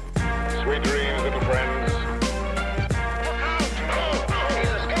 Sweet dreams, little friends. Look out! He's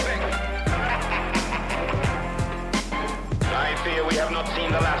escaping! I fear we have not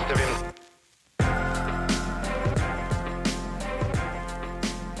seen the last of him.